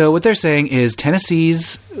 So what they're saying is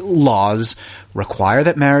Tennessee's laws require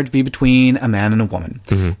that marriage be between a man and a woman.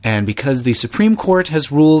 Mm-hmm. And because the Supreme Court has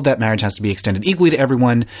ruled that marriage has to be extended equally to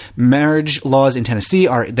everyone, marriage laws in Tennessee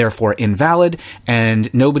are therefore invalid,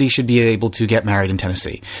 and nobody should be able to get married in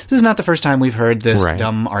Tennessee. This is not the first time we've heard this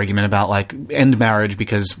dumb argument about end marriage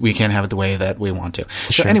because we can't have it the way that we want to.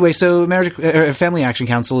 Sure. So anyway, Family Action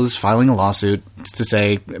Council is filing a lawsuit to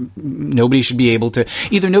say nobody should be able to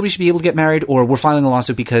get married, or we're filing a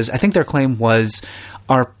lawsuit because I think their claim was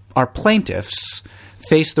our plaintiffs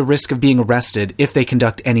face the risk of being arrested if they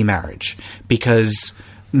conduct any marriage because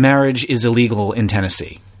marriage is illegal in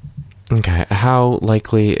Tennessee. Okay. How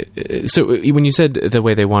likely... So when you said the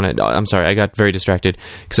way they want it... I'm sorry, I got very distracted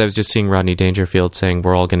because I was just seeing Rodney Dangerfield saying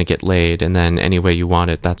we're all going to get laid and then any way you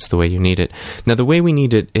want it, that's the way you need it. Now, the way we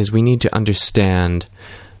need it is we need to understand...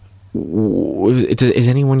 Is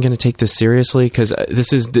anyone going to take this seriously? Because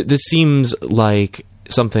this seems like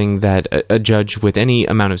something that a judge with any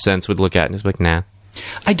amount of sense would look at and is like, nah.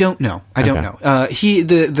 I don't know.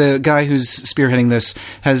 The guy who's spearheading this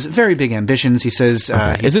has very big ambitions. He says,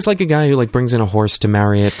 is this like a guy who brings in a horse to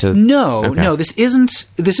marry it to? No, this isn't.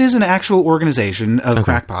 This is an actual organization of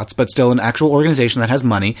crackpots, but still an actual organization that has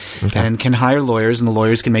money and can hire lawyers, and the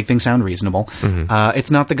lawyers can make things sound reasonable. Mm-hmm.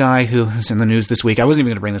 It's not the guy who's in the news this week. I wasn't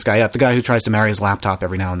even going to bring this guy up. The guy who tries to marry his laptop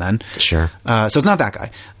every now and then. Sure. So it's not that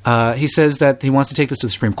guy. He says that he wants to take this to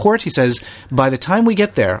the Supreme Court. He says, by the time we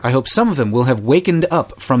get there, I hope some of them will have wakened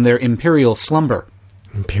up from their imperial slumber.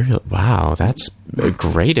 Wow, that's a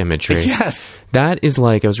great imagery. Yes. That is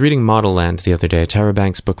I was reading Model Land the other day, Tara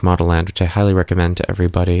Banks' book Model Land, which I highly recommend to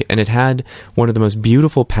everybody, and it had one of the most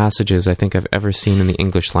beautiful passages I think I've ever seen in the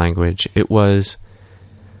English language. It was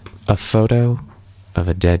a photo of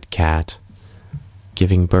a dead cat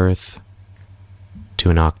giving birth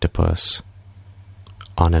to an octopus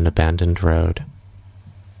on an abandoned road.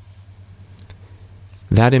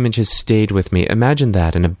 That image has stayed with me. Imagine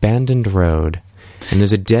that, an abandoned road, and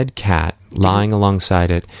there's a dead cat lying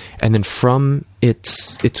alongside it, and then from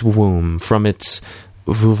its womb, from its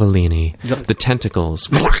vulvallini, the tentacles,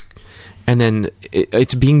 and then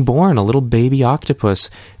it's being born, a little baby octopus,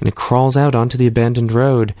 and it crawls out onto the abandoned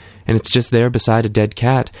road, and it's just there beside a dead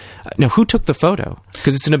cat. Now, who took the photo?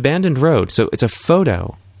 Because it's an abandoned road, so it's a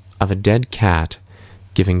photo of a dead cat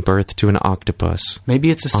giving birth to an octopus.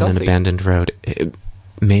 Maybe it's a selfie. On an abandoned road.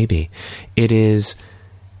 Maybe. It is...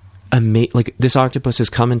 like, this octopus has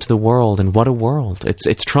come into the world, and what a world.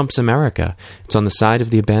 It's Trump's America. It's on the side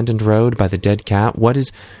of the abandoned road by the dead cat. What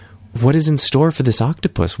is in store for this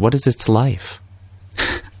octopus? What is its life?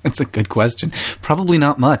 That's a good question. Probably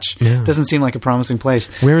not much. No. Doesn't seem like a promising place.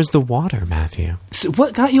 Where is the water, Matthew? So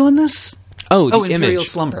what got you on this? Oh, the Imperial image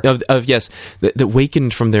slumber. of yes, that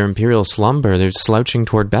wakened from their imperial slumber. They're slouching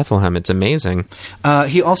toward Bethlehem. It's amazing.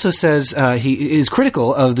 He also says he is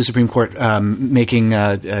critical of the Supreme Court making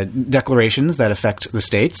declarations that affect the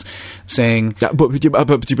states, saying...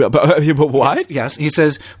 What? Yes, he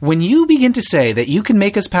says, when you begin to say that you can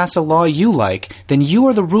make us pass a law you like, then you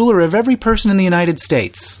are the ruler of every person in the United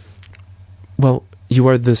States. Well, you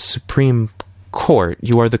are the Supreme Court.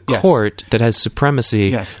 You are the court that has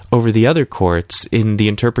supremacy over the other courts in the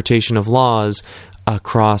interpretation of laws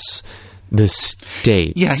across the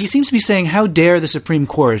states. Yeah, he seems to be saying, how dare the Supreme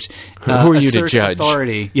Court who are you to judge?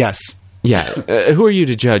 Authority. Yes. Yeah. Who are you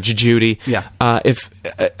to judge, Judy? Yeah.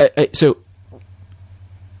 So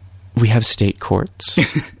we have state courts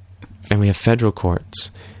and we have federal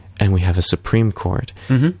courts and we have a Supreme Court.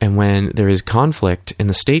 Mm-hmm. And when there is conflict in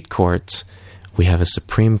the state courts, we have a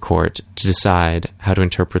Supreme Court to decide how to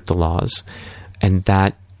interpret the laws. And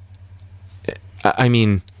that, I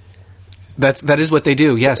mean... That is what they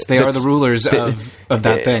do. Yes, they are the rulers of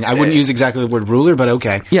that thing. I wouldn't use exactly the word ruler, but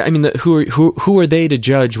okay. Yeah, I mean, who are they to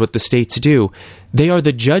judge what the states do? They are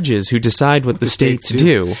the judges who decide what the states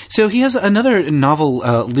do. So he has another novel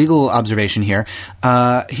legal observation here.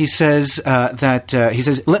 He says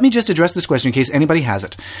let me just address this question in case anybody has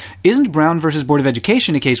it. Isn't Brown versus Board of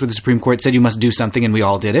Education a case where the Supreme Court said you must do something and we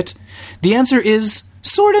all did it? The answer is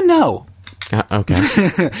sort of no. Okay.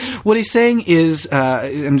 What he's saying is,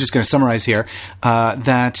 I'm just going to summarize here,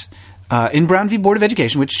 that in Brown v. Board of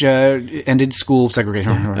Education, which ended school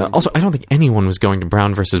segregation. Also, I don't think anyone was going to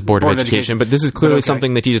Brown versus Board of Education, but this is clearly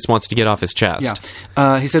something that he just wants to get off his chest.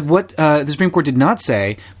 Yeah. He said what the Supreme Court did not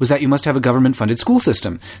say was that you must have a government-funded school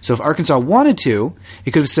system. So if Arkansas wanted to,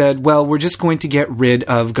 it could have said, well, we're just going to get rid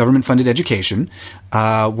of government-funded education.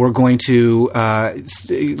 We're going to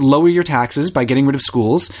lower your taxes by getting rid of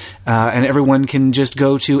schools, and everyone can just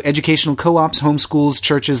go to educational co-ops, homeschools,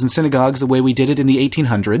 churches, and synagogues the way we did it in the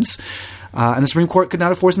 1800s. And the Supreme Court could not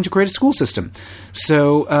have forced him to create a school system.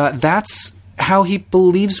 So that's how he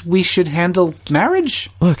believes we should handle marriage.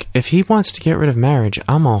 Look, if he wants to get rid of marriage,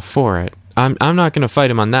 I'm all for it. I'm not going to fight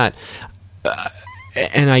him on that.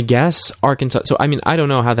 And I guess Arkansas... So, I mean, I don't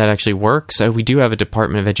know how that actually works. We do have a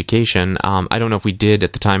Department of Education. I don't know if we did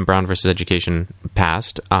at the time Brown versus Education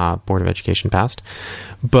passed, Board of Education passed.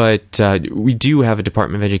 But we do have a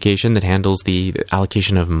Department of Education that handles the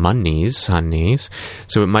allocation of monies.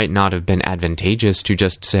 So it might not have been advantageous to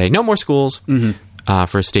just say, no more schools,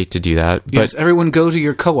 for a state to do that. But, yes, everyone go to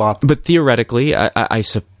your co-op. But theoretically, I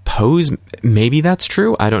suppose maybe that's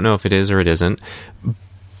true. I don't know if it is or it isn't.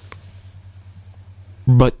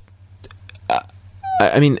 But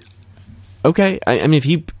I mean, okay. I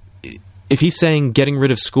mean, if he's saying getting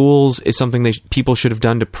rid of schools is something people should have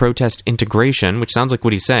done to protest integration, which sounds like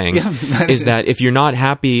what he's saying, is that if you're not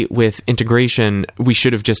happy with integration, we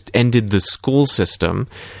should have just ended the school system.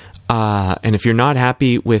 And if you're not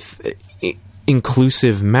happy with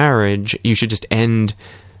inclusive marriage, you should just end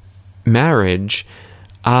marriage.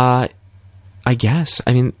 I guess.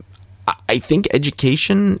 I mean, I think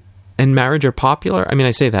education and marriage are popular. I mean,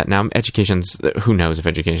 I say that now. Education's... Who knows if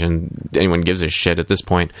anyone gives a shit at this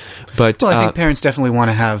point. But I think parents definitely want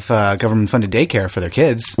to have government-funded daycare for their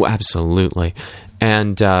kids. Well, absolutely.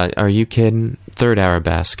 And are you kidding? Third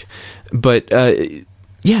arabesque. But,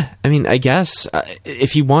 yeah, I mean, I guess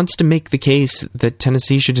if he wants to make the case that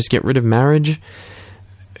Tennessee should just get rid of marriage,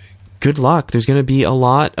 good luck. There's going to be a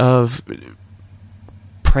lot of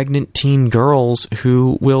pregnant teen girls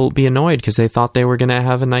who will be annoyed because they thought they were going to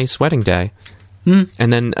have a nice wedding day. And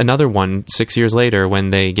then another one 6 years later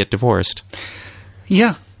when they get divorced.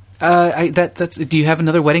 Yeah. That's. Do you have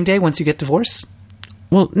another wedding day once you get divorced?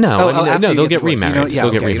 Well, no. No, they'll get remarried.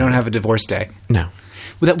 They'll get remarried. You don't have a divorce day. No.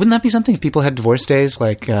 Wouldn't that be something if people had divorce days,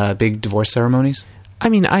 like big divorce ceremonies? I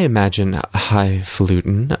mean, I imagine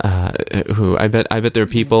highfalutin, who I bet there are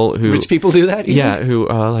people who... Rich people do that? Yeah, who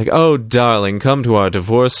are like, oh, darling, come to our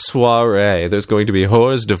divorce soiree. There's going to be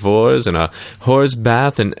whores divorce and a whore's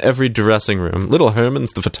bath in every dressing room. Little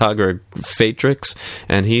Herman's the photogrammatrix,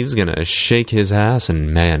 and he's going to shake his ass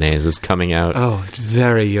and mayonnaise is coming out. Oh,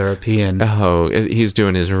 very European. Oh, he's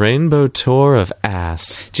doing his rainbow tour of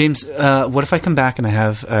ass. James, what if I come back and I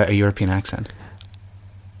have a European accent?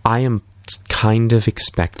 I am kind of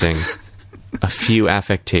expecting a few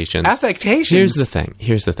affectations. Affectations?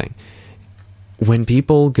 Here's the thing. When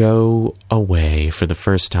people go away for the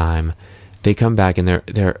first time, they come back and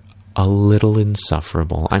they're a little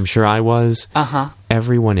insufferable. I'm sure I was.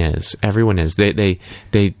 Everyone is. They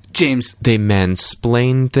James, they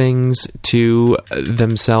mansplain things to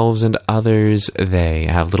themselves and others. They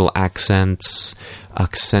have little accents.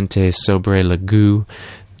 Accente sobre le goût.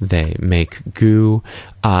 They make goo.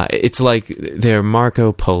 It's like they're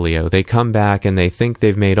Marco Polio. They come back and they think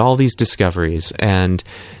they've made all these discoveries, and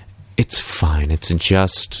it's fine. It's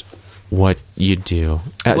just what you do.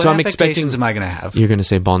 What so I'm expecting. am I going to have? You're going to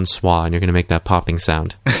say bonsoir, and you're going to make that popping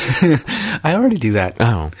sound. I already do that.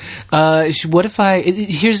 Oh. What if I...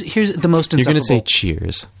 Here's the most insufferable... You're going to say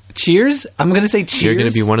cheers. Cheers? I'm going to say cheers? You're going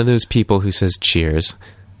to be one of those people who says cheers.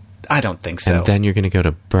 I don't think so. And then you're going to go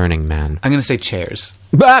to Burning Man. I'm going to say chairs.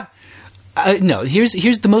 Bah! No, here's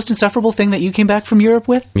the most insufferable thing that you came back from Europe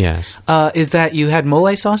with. Yes. Is that you had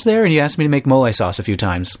mole sauce there, and you asked me to make mole sauce a few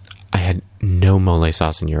times. I had no mole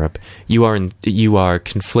sauce in Europe. You are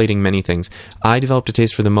conflating many things. I developed a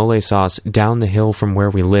taste for the mole sauce down the hill from where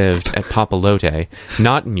we lived at Papalote,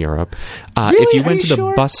 not in Europe. Really? If you went to the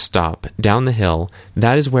sure? bus stop down the hill,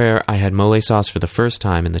 that is where I had mole sauce for the first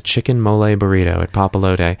time in the chicken mole burrito at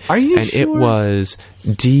Papalote. Are you and sure? it was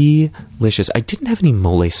delicious. I didn't have any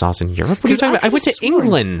mole sauce in Europe. What are you talking about? I went to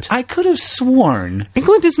England. I could have sworn...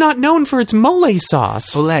 England is not known for its mole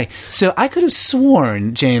sauce. Ole. So I could have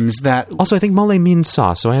sworn, James, that... Also, I think mole means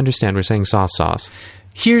sauce, so I understand we're saying sauce.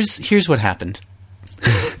 Here's what happened.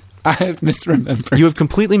 I have misremembered. You have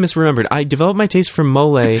completely misremembered. I developed my taste for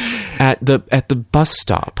mole at the bus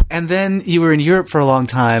stop. And then you were in Europe for a long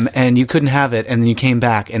time, and you couldn't have it, and then you came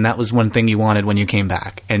back, and that was one thing you wanted when you came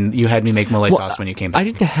back. And you had me make mole sauce when you came back. I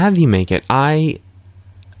didn't have you make it.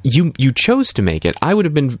 You chose to make it. I would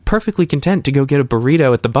have been perfectly content to go get a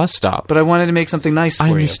burrito at the bus stop. But I wanted to make something nice for you.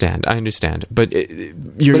 I understand. But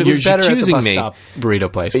you're better at the bus stop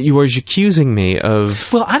burrito place. You are accusing me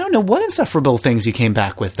of... Well, I don't know what insufferable things you came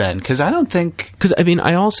back with then, because I don't think... Because, I mean,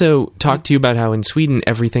 I also talked to you about how in Sweden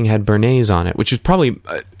everything had béarnaise on it, which is probably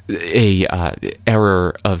a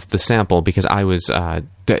error of the sample, because I was...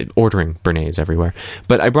 ordering béarnaise everywhere.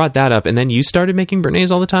 But I brought that up, and then you started making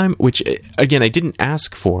béarnaise all the time, which, again, I didn't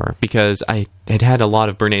ask for, because I had a lot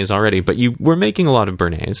of béarnaise already, but you were making a lot of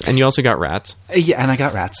béarnaise, and you also got rats. Yeah, and I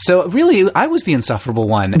got rats. So, really, I was the insufferable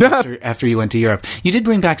one after you went to Europe. You did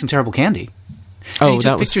bring back some terrible candy. Oh, you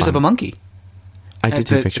took pictures of a monkey. I did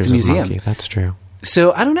take pictures of a monkey. That's true.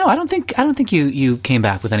 So I don't know. I don't think you came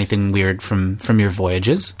back with anything weird from your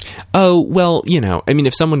voyages. Oh, well, I mean,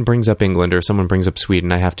 if someone brings up England or someone brings up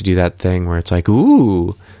Sweden, I have to do that thing where it's like,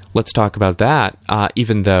 ooh, let's talk about that.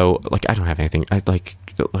 Even though, like, I don't have anything. I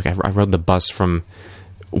rode the bus from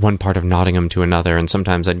one part of Nottingham to another, and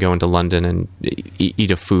sometimes I'd go into London and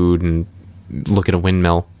eat a food and look at a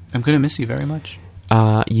windmill. I'm going to miss you very much.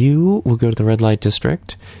 You will go to the red light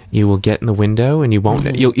district. You will get in the window, and you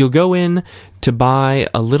won't. You'll go in to buy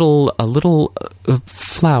a little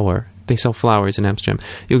flower. They sell flowers in Amsterdam.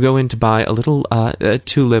 You'll go in to buy a little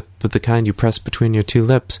tulip with the kind you press between your two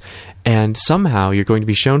lips, and somehow you're going to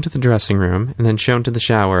be shown to the dressing room, and then shown to the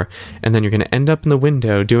shower, and then you're going to end up in the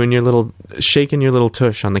window doing shaking your little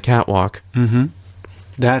tush on the catwalk. Mm-hmm.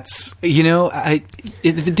 That's, if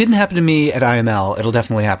it didn't happen to me at IML, it'll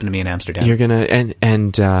definitely happen to me in Amsterdam. You're going to,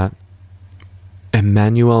 and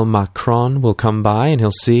Emmanuel Macron will come by, and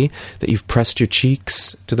he'll see that you've pressed your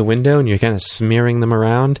cheeks to the window, and you're kind of smearing them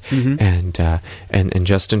around, and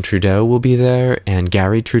Justin Trudeau will be there, and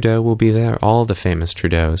Gary Trudeau will be there, all the famous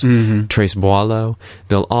Trudeaus. Trace Boileau.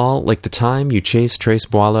 They'll all, like the time you chase Trace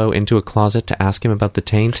Boileau into a closet to ask him about the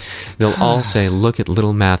taint, they'll all say, look at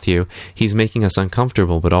little Matthew. He's making us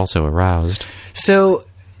uncomfortable, but also aroused. So...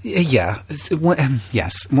 Yeah.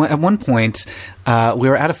 Yes. At one point, we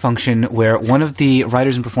were at a function where one of the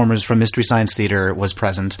writers and performers from Mystery Science Theater was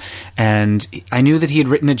present, and I knew that he had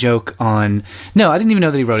written a joke on... No, I didn't even know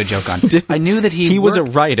that he wrote a joke on. I knew that he was a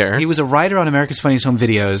writer. He was a writer on America's Funniest Home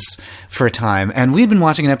Videos for a time, and we had been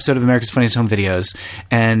watching an episode of America's Funniest Home Videos,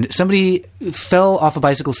 and somebody fell off a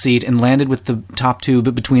bicycle seat and landed with the top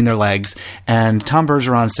tube between their legs, and Tom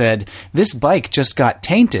Bergeron said, "This bike just got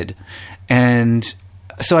tainted." And...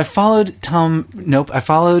 So I followed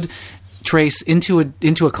Trace into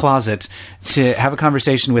a closet to have a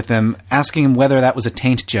conversation with him, asking him whether that was a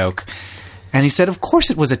taint joke. And he said, of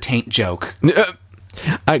course it was a taint joke.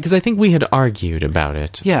 Because I think we had argued about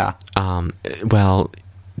it. Yeah.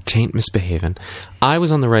 Taint misbehaving. I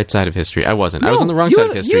was on the right side of history. I wasn't. No, I was on the wrong side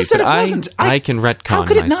of history. You said but it wasn't. I can retcon myself. How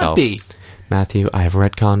could it not be? Matthew, I have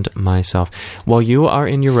retconned myself. While you are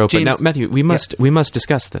in Europa... James, now, Matthew, we must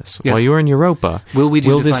discuss this. Yes. While you are in Europa... Will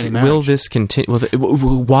this continue?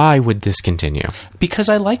 Why would this continue? Because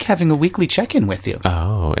I like having a weekly check-in with you.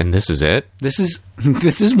 Oh, and this is it? This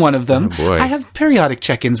is one of them. Oh, boy. I have periodic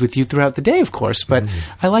check-ins with you throughout the day, of course, but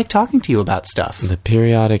I like talking to you about stuff. The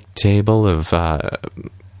periodic table of...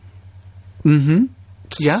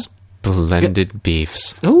 Yeah? Splendid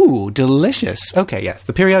beefs. Ooh, delicious. Okay, yes.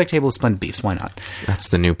 The periodic table of splendid beefs. Why not? That's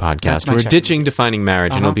the new podcast. That's my We're check-in. ditching Defining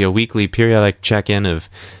Marriage, and it'll be a weekly periodic check-in of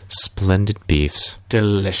splendid beefs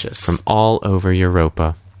Delicious. from all over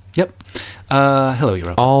Europa. Yep. Hello,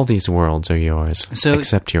 Europa. All these worlds are yours,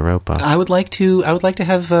 except Europa. I would like to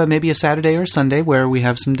have maybe a Saturday or a Sunday where we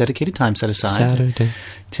have some dedicated time set aside Saturday.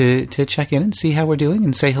 to check in and see how we're doing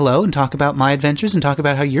and say hello and talk about my adventures and talk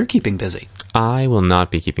about how you're keeping busy. I will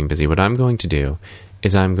not be keeping busy. What I'm going to do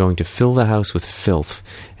is I'm going to fill the house with filth,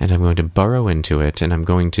 and I'm going to burrow into it, and I'm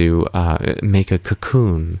going to make a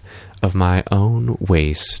cocoon of my own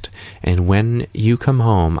waste. And when you come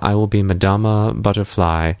home, I will be Madama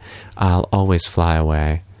Butterfly. I'll always fly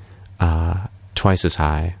away. Twice as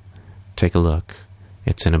high. Take a look.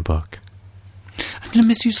 It's in a book. I'm going to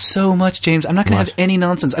miss you so much, James. I'm not going to have any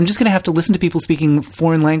nonsense. I'm just going to have to listen to people speaking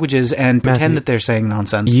foreign languages and pretend that they're saying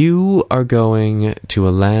nonsense. You are going to a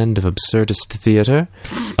land of absurdist theater,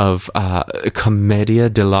 of commedia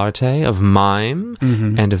dell'arte, of mime,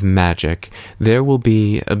 and of magic. There will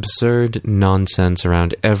be absurd nonsense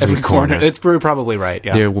around every corner. It's probably right,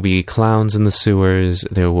 yeah. There will be clowns in the sewers.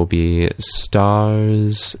 There will be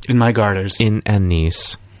stars... in my garters. In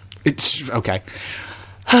Nice. It's okay.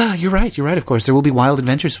 You're right, of course. There will be wild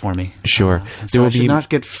adventures for me. Sure. So I should not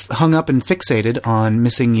get hung up and fixated on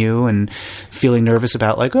missing you and feeling nervous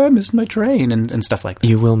about, like, I missed my train and stuff like that.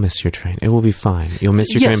 You will miss your train. It will be fine. You'll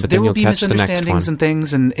miss your train, but then you'll catch the next one. There will be misunderstandings and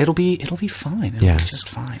things, and it'll be fine. It'll be just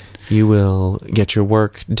fine. You will get your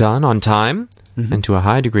work done on time and to a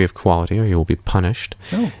high degree of quality, or you will be punished.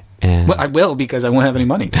 Oh. And well, I will, because I won't have any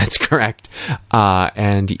money. That's correct.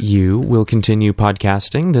 And you will continue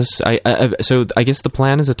podcasting this. So I guess the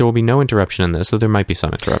plan is that there will be no interruption in this, so there might be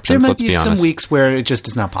some interruptions. There might be some weeks where it just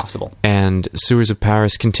is not possible. And Sewers of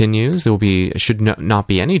Paris continues. There will should not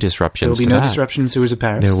be any disruptions. There will be no disruption in Sewers of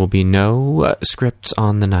Paris. There will be no scripts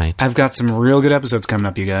on the night. I've got some real good episodes coming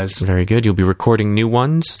up, you guys. Very good. You'll be recording new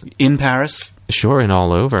ones in Paris. Sure, and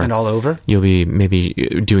all over. You'll be maybe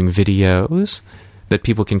doing videos that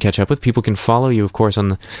people can catch up with. People can follow you, of course,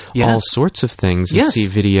 on all sorts of things and see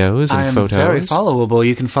videos and photos. I am very followable.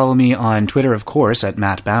 You can follow me on Twitter, of course, at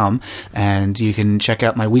Matt Baum, and you can check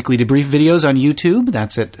out my weekly debrief videos on YouTube.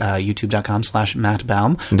 That's at youtube.com/Matt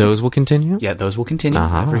Baum. Those will continue? Yeah, those will continue.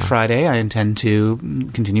 Every Friday, I intend to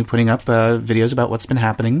continue putting up videos about what's been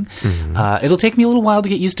happening. It'll take me a little while to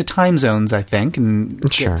get used to time zones, I think, and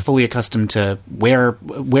get fully accustomed to where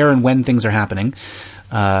and when things are happening.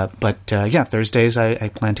 But Thursdays I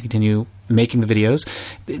plan to continue making the videos.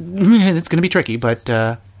 It's going to be tricky, but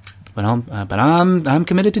I'm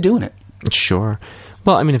committed to doing it. Sure.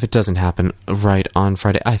 Well, I mean, if it doesn't happen right on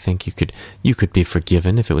Friday, I think you could be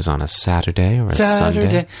forgiven if it was on a Saturday or a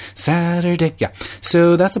Sunday. Saturday. Yeah.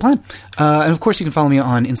 So that's the plan. And of course, you can follow me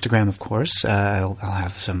on Instagram. Of course, I'll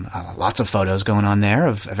have some lots of photos going on there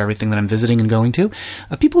of everything that I'm visiting and going to.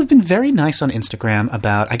 People have been very nice on Instagram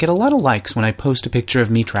about. I get a lot of likes when I post a picture of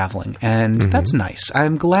me traveling, and that's nice.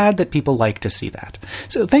 I'm glad that people like to see that.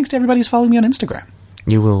 So thanks to everybody who's following me on Instagram.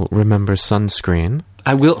 You will remember sunscreen.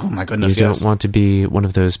 I will. Oh, my goodness, You don't want to be one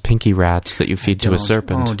of those pinky rats that you feed to a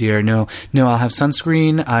serpent. Oh, dear, no. No, I'll have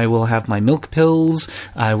sunscreen. I will have my milk pills.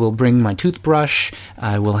 I will bring my toothbrush.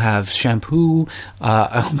 I will have shampoo.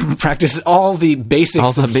 I'll practice all the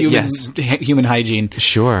basics of human hygiene.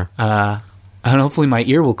 Sure. And hopefully my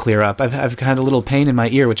ear will clear up. I've had a little pain in my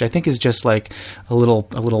ear, which I think is just like a little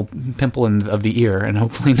pimple of the ear, and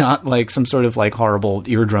hopefully not like some sort of like horrible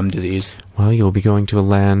eardrum disease. Well, you'll be going to a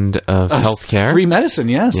land of healthcare. Free medicine,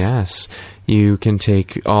 yes. Yes. You can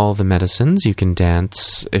take all the medicines. You can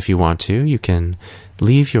dance if you want to. You can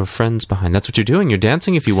leave your friends behind. That's what you're doing. You're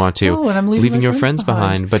dancing if you want to. Oh, and I'm leaving your friends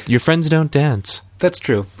behind. But your friends don't dance. That's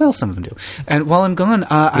true. Well, some of them do. And while I'm gone,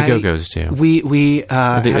 the Go-Go's do. We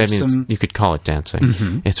have some... You could call it dancing.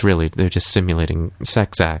 Mm-hmm. It's really, they're just simulating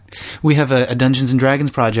sex acts. We have a Dungeons and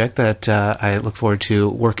Dragons project that I look forward to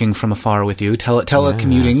working from afar with you,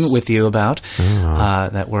 telecommuting with you about,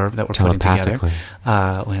 that we're putting together.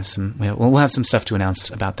 We'll have some stuff to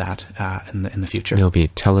announce about that in the future. There'll be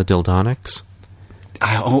teledildonics.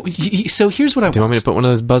 So here's what I want. Do you want me to put one of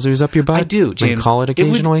those buzzers up your butt? I do, James. And call it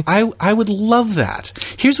occasionally? I would love that.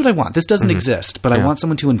 Here's what I want. This doesn't exist, but I want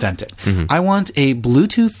someone to invent it. Mm-hmm. I want a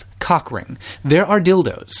Bluetooth cock ring. There are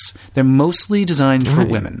dildos. They're mostly designed for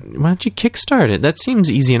women. Why don't you kickstart it? That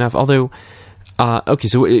seems easy enough, although... okay,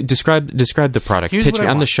 so describe the product. Here's Pitch me.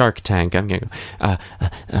 I'm the Shark Tank. I'm going to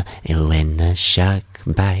go, when the shark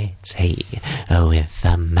bites, hey, with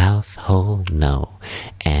a mouth hole, no,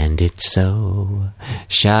 and it's so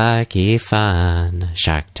sharky fun.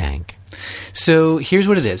 Shark Tank. So here's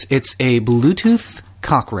what it is. It's a Bluetooth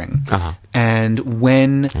cock ring. And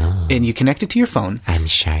and you connect it to your phone. I'm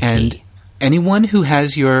sharky. And anyone who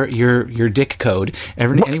has your dick code,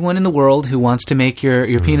 anyone in the world who wants to make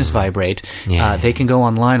your penis vibrate, they can go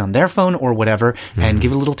online on their phone or whatever and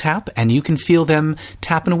give it a little tap, and you can feel them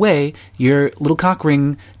tapping away. Your little cock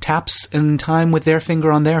ring taps in time with their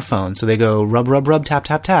finger on their phone. So they go rub, rub, rub, tap,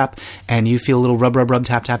 tap, tap, and you feel a little rub, rub, rub,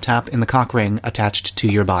 tap, tap, tap in the cock ring attached to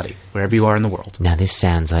your body, wherever you are in the world. Now this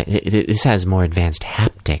sounds like... This has more advanced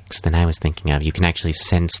haptics than I was thinking of. You can actually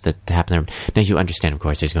sense the happening. Now you understand, of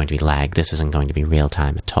course, there's going to be lag. This isn't going to be real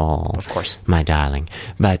time at all. Of course. My darling.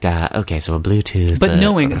 But, okay, so a Bluetooth... But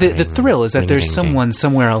knowing... The thrill is that there's someone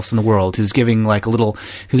somewhere else in the world who's giving, like, a little...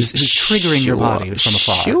 Who's triggering your body from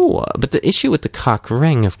afar. Sure. But the issue with the cock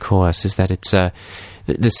ring, of course, is that it's...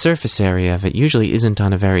 the surface area of it usually isn't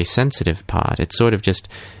on a very sensitive part. It's sort of just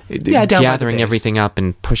gathering everything up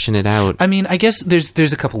and pushing it out. I mean, I guess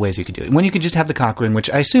there's a couple ways you could do it. One, you could just have the cock ring, which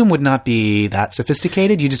I assume would not be that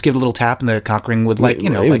sophisticated. You just give it a little tap, and the cock ring would it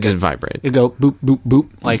would just vibrate. You go boop boop boop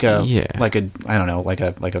like a I don't know, like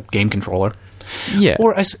a game controller. Yeah.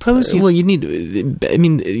 Or I suppose you need... I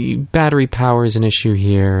mean, battery power is an issue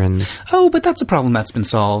here, and... Oh, but that's a problem that's been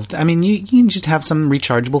solved. I mean, you can just have some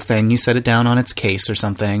rechargeable thing. You set it down on its case or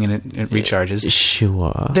something, and it recharges.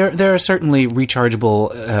 Sure. There are certainly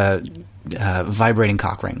rechargeable... vibrating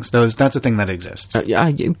cock rings. That's a thing that exists.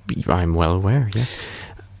 I'm well aware, yes.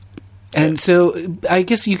 And so I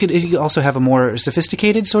guess you could also have a more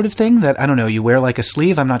sophisticated sort of thing that, I don't know, you wear like a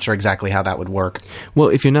sleeve. I'm not sure exactly how that would work. Well,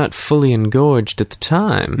 if you're not fully engorged at the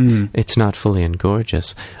time, it's not fully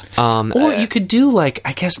engorgeous. Or you could do like,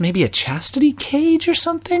 I guess maybe a chastity cage or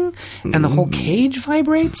something, and the whole cage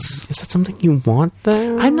vibrates. Is that something you want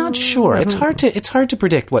there? I'm not sure. It's hard to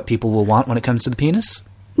predict what people will want when it comes to the penis.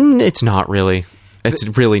 It's not really. It's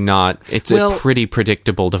really not. It's a pretty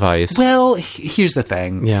predictable device. Well, here's the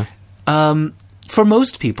thing. Yeah. For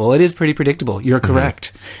most people, it is pretty predictable. You're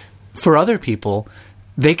correct. For other people,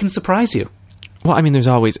 they can surprise you. Well, I mean, there's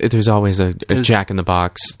always a jack in the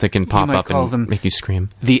box that can pop up and make you scream.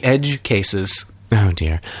 The edge cases. Oh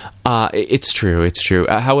dear. It's true.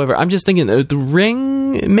 However, I'm just thinking the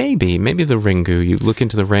ring. Maybe the ring goo. You look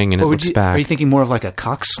into the ring and it looks back. Are you thinking more of like a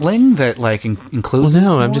cock sling that like encloses?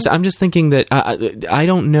 Well, no. more? I'm just thinking that I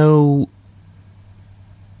don't know.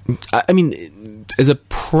 I mean, as a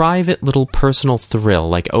private little personal thrill,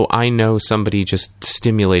 like, oh, I know somebody just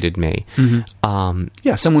stimulated me.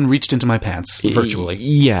 Yeah, someone reached into my pants, virtually.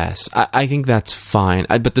 Yes, I think that's fine.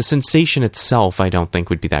 But the sensation itself, I don't think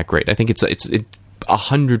would be that great. I think it's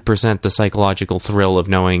 100% the psychological thrill of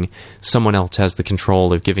knowing someone else has the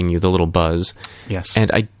control of giving you the little buzz. Yes.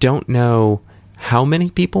 And I don't know how many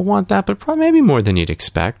people want that, but probably maybe more than you'd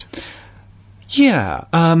expect. Yeah.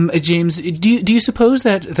 James, do you suppose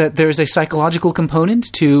that there's a psychological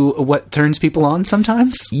component to what turns people on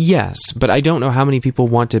sometimes? Yes, but I don't know how many people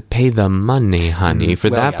want to pay the money, honey, for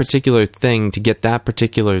that particular thing, to get that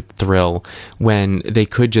particular thrill, when they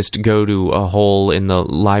could just go to a hole in the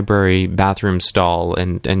library bathroom stall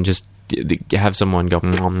and just have someone go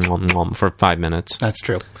nom, nom, nom for 5 minutes. That's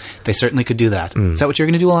true. They certainly could do that. Is that what you're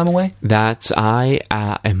going to do while I'm away? I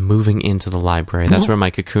am moving into the library. That's where my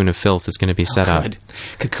Cocoon of Filth is going to be set up.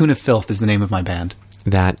 Cocoon of Filth is the name of my band.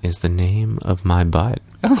 That is the name of my butt.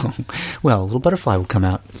 Oh, well, a little butterfly will come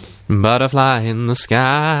out. Butterfly in the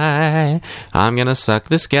sky, I'm gonna suck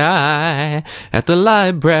this guy at the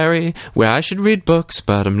library where I should read books,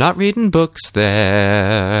 but I'm not reading books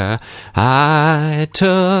there. I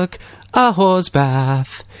took a horse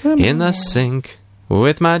bath in the sink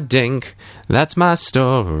with my dink. That's my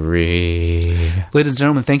story. Ladies and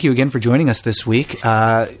gentlemen, thank you again for joining us this week.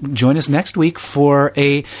 Join us next week for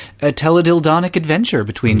a teledildonic adventure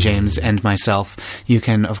between James and myself. You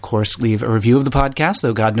can, of course, leave a review of the podcast,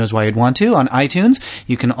 though God knows why you'd want to, on iTunes.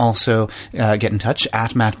 You can also get in touch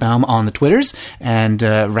at Matt Baum on the Twitters and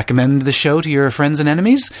recommend the show to your friends and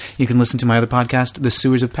enemies. You can listen to my other podcast, The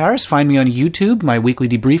Sewers of Paris. Find me on YouTube, my weekly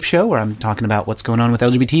debrief show, where I'm talking about what's going on with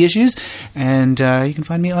LGBT issues. And you can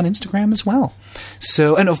find me on Instagram as well.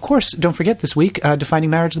 So, and of course, don't forget this week, Defining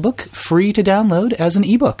Marriage, the book, free to download as an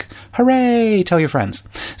ebook. Hooray! Tell your friends.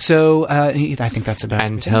 So, I think that's about it.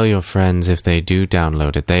 And tell your friends if they do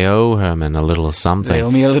download it, they owe Herman a little something. They owe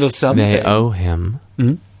me a little something. They owe him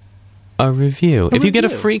a review. If you get a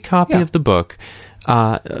free copy of the book,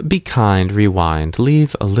 be kind, rewind,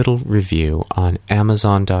 leave a little review on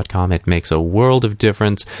Amazon.com. It makes a world of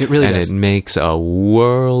difference. It really does. And it makes a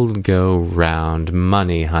world go round.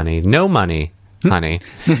 Money, honey. No money, honey.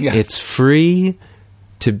 Yes. It's free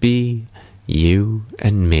to be you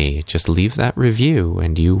and me. Just leave that review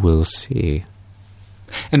and you will see.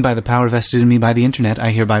 And by the power vested in me by the internet,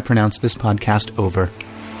 I hereby pronounce this podcast over.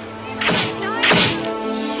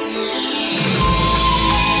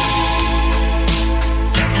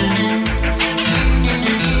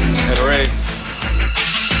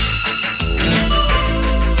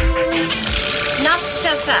 Not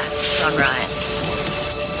so fast, Ron Ryan.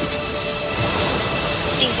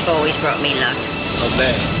 These have always brought me luck. Not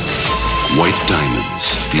bad. White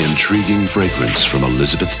Diamonds, the intriguing fragrance from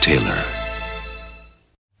Elizabeth Taylor.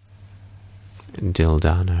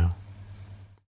 Dildano.